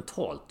ner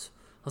mentalt.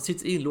 Han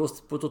sitter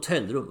inlåst på ett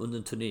hotellrum under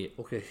en turné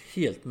och är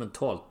helt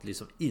mentalt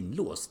liksom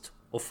inlåst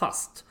och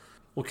fast.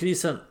 Och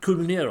krisen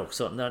kulminerar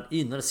också när han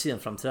innan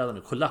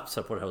scenframträdande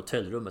kollapsar på det här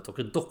hotellrummet och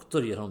en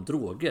doktor ger honom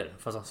droger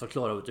för att han ska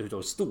klara att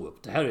överhuvudtaget stå upp.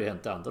 Det här har ju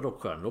hänt i andra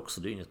rockstjärnor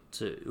också, det är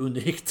inget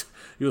unikt.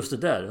 Just det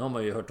där har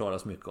man ju hört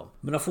talas mycket om.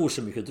 Men han får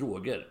så mycket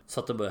droger så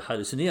att han börjar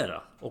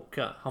hallucinera. Och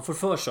han får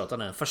för sig att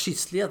han är en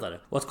fascistledare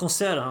och att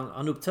konserten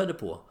han uppträder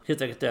på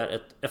helt enkelt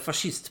är ett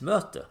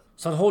fascistmöte.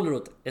 Så han håller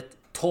åt ett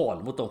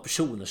tal mot de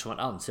personer som han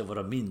anser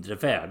vara mindre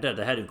värde.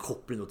 Det här är en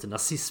koppling till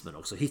nazismen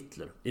också,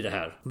 Hitler i det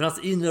här. Men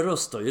hans inre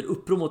röst då gör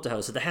uppror mot det här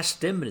och så det här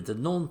stämmer inte,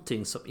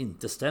 någonting som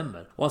inte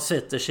stämmer. Och han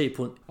sätter sig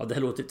på en, ja det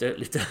här låter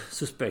lite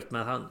suspekt,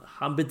 men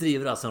han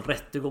bedriver alltså en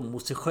rättegång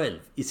mot sig själv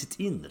i sitt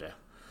inre.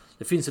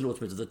 Det finns en låt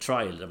som heter The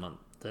Trial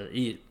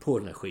på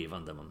den här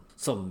skivan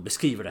som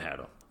beskriver det här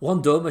då. Och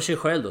han dömer sig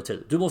själv då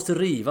till: du måste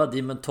riva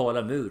din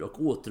mentala mur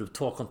och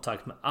återuppta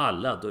kontakt med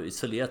alla du är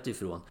isolerat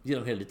ifrån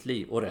genom hela ditt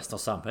liv och resten av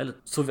samhället.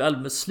 Så vid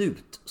albumets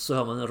slut så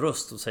hör man en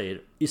röst som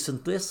säger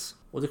 "Isn't this?"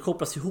 Och det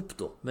kopplas ihop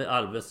då med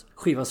albumets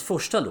skivans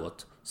första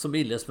låt som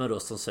inleds med en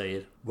röst som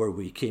säger "Where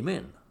we came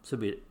in." Så det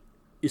blir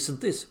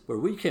 "Isn't this where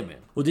we came in?"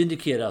 Och det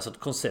indikerar alltså att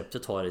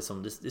konceptet har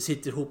liksom, det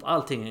sitter ihop,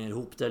 allting hänger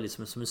ihop, det är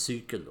liksom som en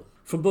cykel då.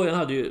 Från början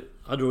hade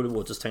Roger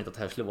Waters tänkt att det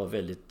här skulle vara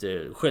väldigt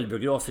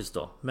självbiografiskt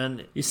då.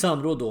 Men i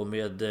samråd då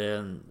med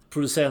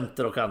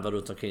producenter och andra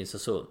runt omkring sig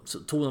så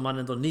tonar man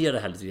ändå ner det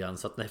här lite grann,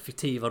 så att den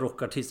effektiva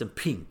rockartisten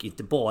Pink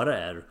inte bara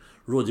är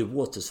Roger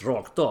Waters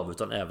rakt av,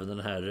 utan även den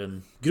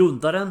här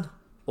grundaren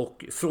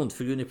och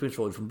frontfiguren i Pink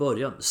Floyd från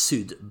början,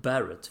 Syd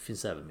Barrett,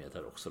 finns även med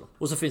där också då.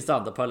 Och så finns det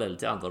andra paralleller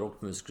till andra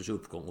rockmusikers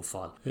uppgång och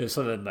fall,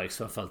 som det märks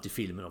framförallt i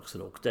filmen också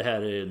då. Och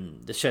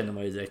det känner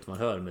man ju direkt man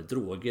hör med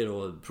droger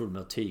och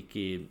problematik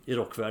i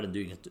rockvärlden. Det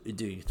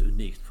är ju inget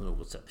unikt på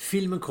något sätt.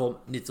 Filmen kom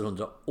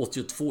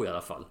 1982 i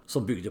alla fall,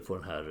 som byggde på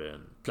den här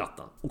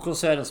plattan. Och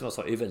konserten som jag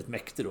sa är väldigt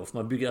mäktig då, för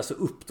man bygger alltså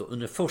upp då.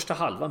 Under första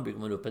halvan bygger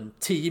man upp en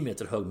 10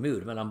 meter hög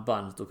mur mellan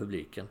bandet och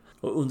publiken.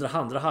 Och under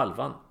andra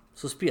halvan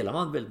så spelar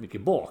man väldigt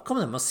mycket bakom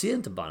den. Man ser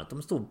inte bandet,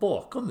 de står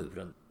bakom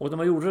muren. Och när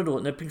man gjorde det då,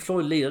 när Pink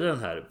Floyd ledde den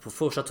här på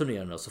första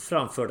turnén, så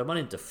framförde man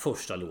inte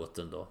första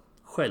låten då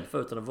själva,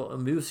 utan det var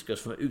musiker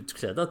som var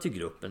utklädda till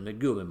gruppen med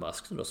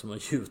gummimasken då, som var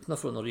gjutna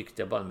från de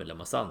riktiga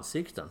bandmedlemmars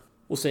ansikten.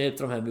 Och sen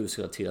hjälpte de här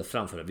musikerna till att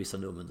framföra vissa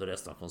nummer under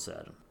resten av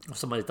konserten. Och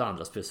så har man lite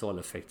andra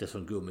specialeffekter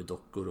som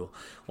gummidockor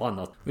och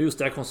annat. Men just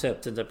det här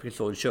konceptet där Pink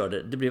Floyd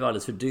körde, det blev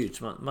alldeles för dyrt.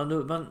 Så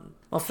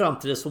man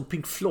framträdde som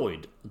Pink Floyd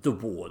The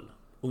Wall.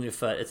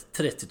 ungefär ett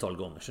 30-tal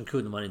gånger. Sen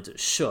kunde man inte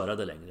köra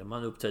det längre.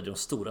 Man uppträdde i de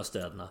stora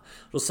städerna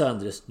Los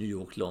Angeles, New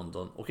York,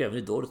 London och även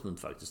i Dortmund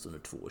faktiskt under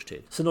 2 års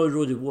tid. Sen har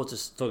Roger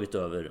Waters tagit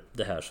över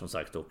det här som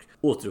sagt och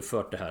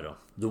återuppfört det här då,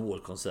 The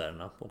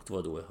Wall-konserterna, och det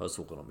var då jag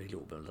såg honom i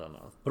Globen bland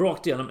annat.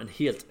 Rakt igenom en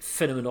helt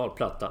fenomenal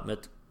platta med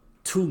ett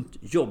tungt,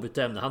 jobbigt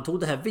ämne. Han tog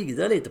det här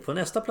vidare lite på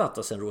nästa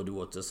platta sen, Roger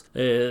Waters.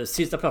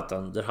 Sista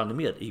plattan där han är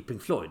med i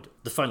Pink Floyd,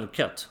 The Final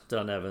Cut, där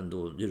han även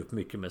då gör upp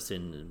mycket med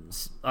sin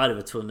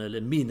arvet från,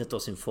 eller minnet av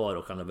sin far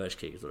och andra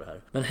världskriget och det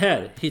här. Men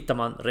här hittar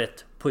man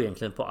rätt på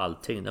egentligen på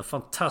allting. En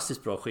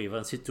fantastiskt bra skiva,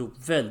 den sitter ihop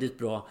väldigt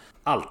bra.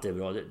 Allt är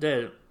bra. Det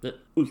är den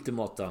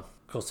ultimata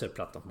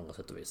konceptplattan på många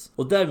sätt och vis.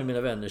 Och därmed,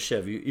 mina vänner,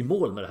 kör vi ju i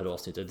mål med det här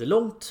avsnittet. Det är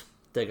långt,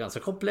 det är ganska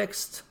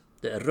komplext,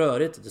 det är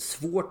rörigt, det är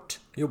svårt,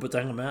 jobbigt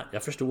att hänga med,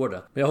 jag förstår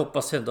det. Men jag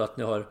hoppas ändå att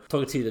ni har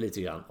tagit till er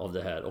lite grann av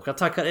det här. Och jag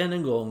tackar än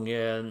en gång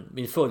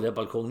min följare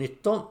Balkong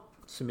 19,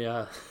 som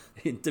jag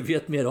inte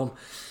vet mer om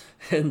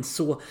än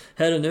så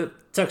här och nu.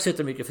 Tack så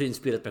jättemycket för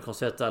inspelet med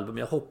konceptalbum.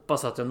 Jag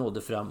hoppas att jag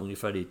nådde fram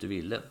ungefär dit du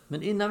ville.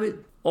 Men innan vi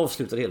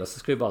avslutar det hela så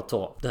ska vi bara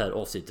ta det här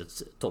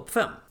avsnittets topp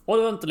 5. Och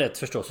det var inte lätt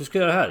förstås. Hur ska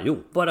jag göra det här? Jo,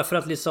 bara för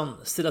att liksom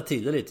ställa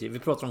till det lite. Vi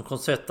pratar om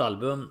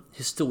konceptalbum,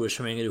 historier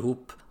som hänger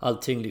ihop.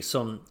 Allting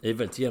liksom är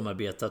väldigt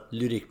genomarbetat,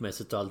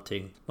 lyrikmässigt och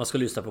allting. Man ska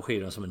lyssna på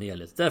skivan som en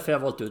helhet. Därför har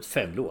jag valt ut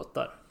 5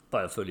 låtar.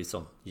 Bara för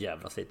liksom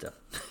jävlas lite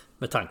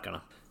med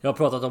tankarna. Jag har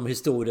pratat om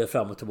historier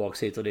fram och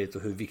tillbaka hit och dit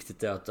och hur viktigt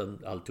det är att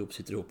alltihop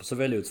sitter ihop. Och så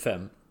väljer jag ut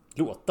 5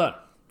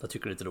 låtar. Jag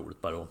tycker det är lite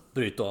roligt bara att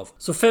bryta av.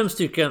 Så 5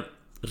 stycken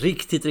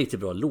riktigt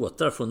bra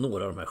låtar från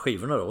några av de här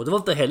skivorna då. Och det var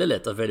inte heller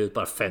lätt att välja ut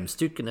bara 5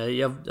 stycken.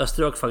 Jag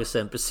strök faktiskt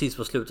en precis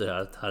på slutet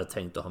här att jag hade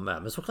tänkt att ha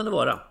med. Men så kan det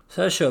vara.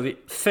 Så här kör vi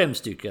 5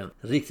 stycken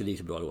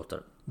riktigt bra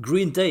låtar.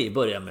 Green Day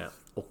börjar med.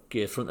 Och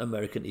från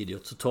American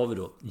Idiot så tar vi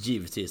då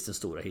givetvis den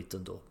stora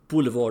hitten då,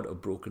 Boulevard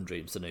of Broken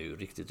Dreams. Den är ju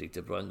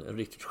riktigt bra. En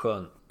riktigt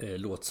skön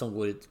låt som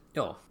går i ett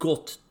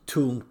gott,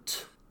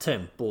 tungt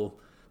tempo,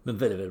 men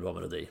väldigt bra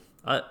melodi.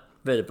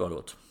 Väldigt bbra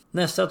låt.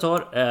 Nästa jag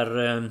tar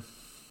är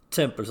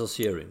Temples of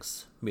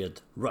Searings med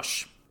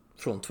Rush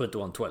från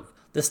 2112.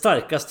 Det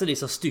starkaste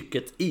liksom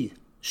stycket i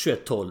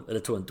 2112 eller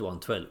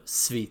 2112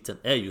 sviten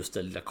är just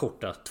det lilla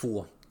korta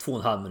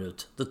 2,5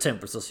 minut, The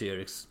Temples of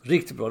Searings.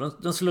 Riktigt bra.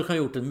 Den skulle kunna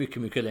ha gjort en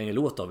mycket längre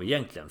låt av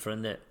egentligen, för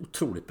den är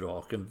otroligt bra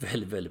och en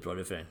väldigt bra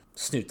refräng.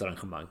 Snyggt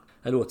arrangemang.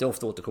 En låt jag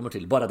ofta återkommer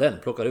till. Bara den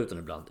plockar ut den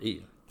ibland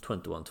i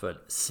 2112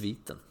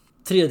 sviten.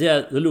 Tredje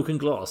är The Looking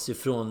Glass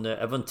ifrån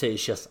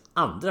Avantasias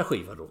andra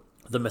skiva då,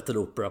 The Metal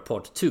Opera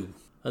Part 2.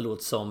 En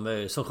låt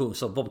som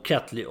sjungs av Bob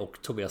Catley och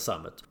Tobias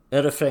Sammet.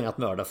 En refräng att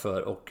mörda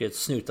för och ett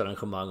snyggt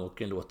arrangemang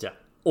och en låt jag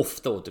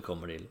ofta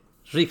återkommer till.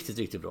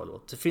 Riktigt bra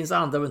låt. Det finns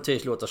andra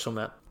Avantasias-låtar som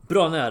är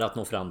bra nära att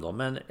nå fram då,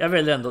 men jag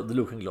väljer ändå The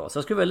Looking Glass.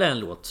 Jag skulle välja en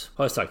låt,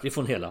 har jag sagt,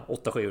 ifrån hela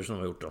 8 skivor som de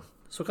har gjort då.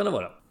 Så kan det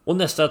vara. Och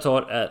nästa jag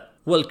tar är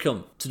Welcome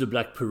to the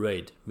Black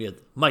Parade med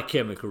My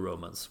Chemical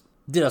Romance.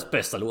 Deras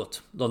bästa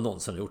låt de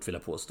någonsin har gjort, vill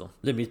jag påstå.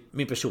 Det är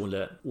min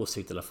personliga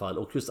åsikt i alla fall.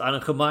 Och just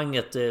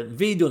arrangemanget,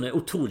 videon är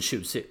otroligt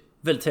tjusig.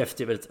 Väldigt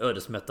häftig, väldigt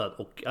ödesmättad.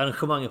 Och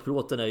arrangemanget på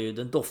låten är ju,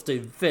 den doftar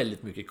ju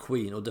väldigt mycket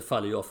Queen. Och det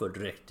faller jag för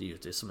direkt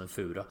givetvis som en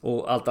fura.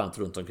 Och allt annat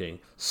runt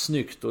omkring.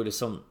 Snyggt och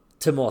liksom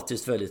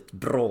tematiskt väldigt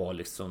bra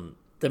liksom.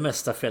 Det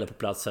mesta fäller på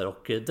plats här.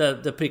 Och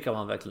där prickar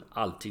man verkligen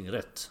allting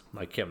rätt.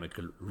 My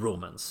Chemical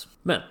Romance.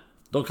 Men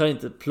de kan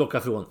inte plocka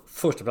från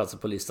första platsen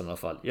på listan i alla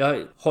fall.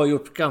 Jag har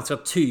gjort ganska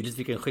tydligt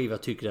vilken skiva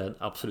jag tycker är den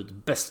absolut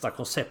bästa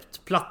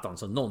konceptplattan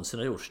som någonsin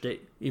har gjorts. Det är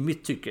i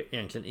mitt tycke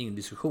egentligen ingen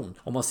diskussion.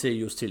 Om man ser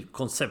just till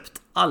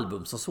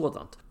konceptalbum som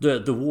sådant. Då är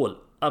The Wall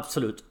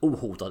absolut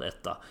ohotad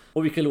etta.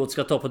 Och vilken låt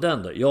ska jag ta på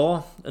den då?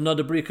 Ja,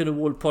 Another Brick in the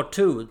Wall Part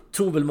 2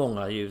 tror väl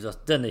många givet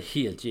att den är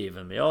helt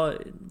given. Men jag har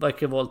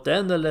varken valt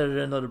den eller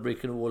Another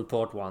Brick in the Wall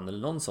Part 1 eller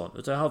någon sån.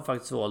 Utan jag har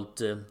faktiskt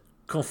valt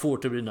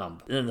Comfortably Numb.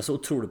 Den är så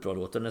otroligt bra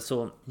låt. Den är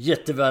så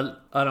jätteväl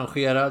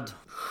arrangerad.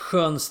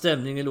 Skön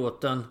stämning i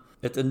låten.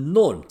 Ett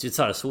enormt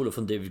gitarrsolo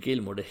från David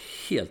Gilmour. Det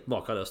är helt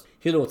makalöst.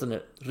 Hela låten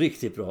är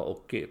riktigt bra.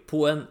 Och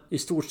på en i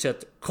stort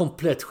sett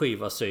komplett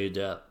skiva så är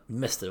det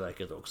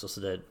mästerverket också. Så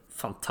det är en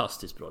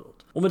fantastiskt bra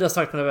låt. Och med det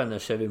sagt, mina vänner,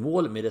 så är vi i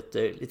mål med ett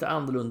lite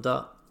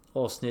annorlunda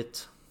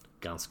avsnitt.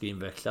 Ganska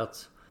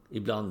invecklat.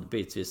 Ibland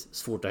bitvis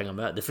svårt att hänga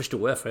med. Det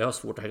förstår jag, för jag har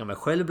svårt att hänga med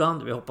själv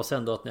ibland. Jag hoppas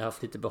ändå att ni har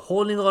haft lite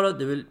behållning av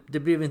det. Det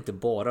blev inte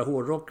bara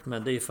hårdrock,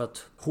 men det är för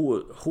att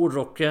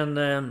hårdrocken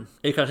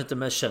är kanske inte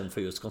mest känd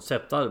för just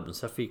konceptalbum.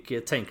 Så jag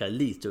fick tänka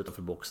lite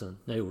utanför boxen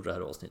när jag gjorde det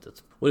här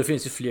avsnittet. Och det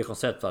finns ju fler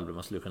konceptalbum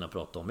man skulle kunna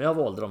prata om. Men jag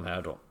valde de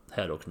här då,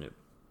 här och nu.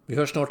 Vi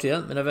hörs snart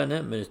igen, mina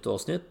vänner, med ett nytt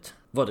avsnitt.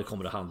 Vad det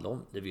kommer att handla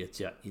om, det vet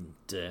jag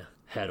inte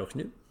här och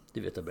nu.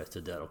 Det vet jag bättre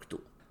där och då.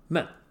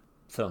 Men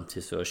fram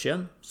tills vi hörs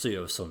igen så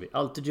gör vi som vi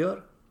alltid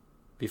gör.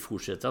 Vi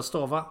fortsätter att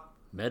stava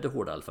med det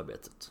hårda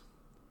alfabetet.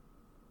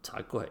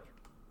 Tack och hej.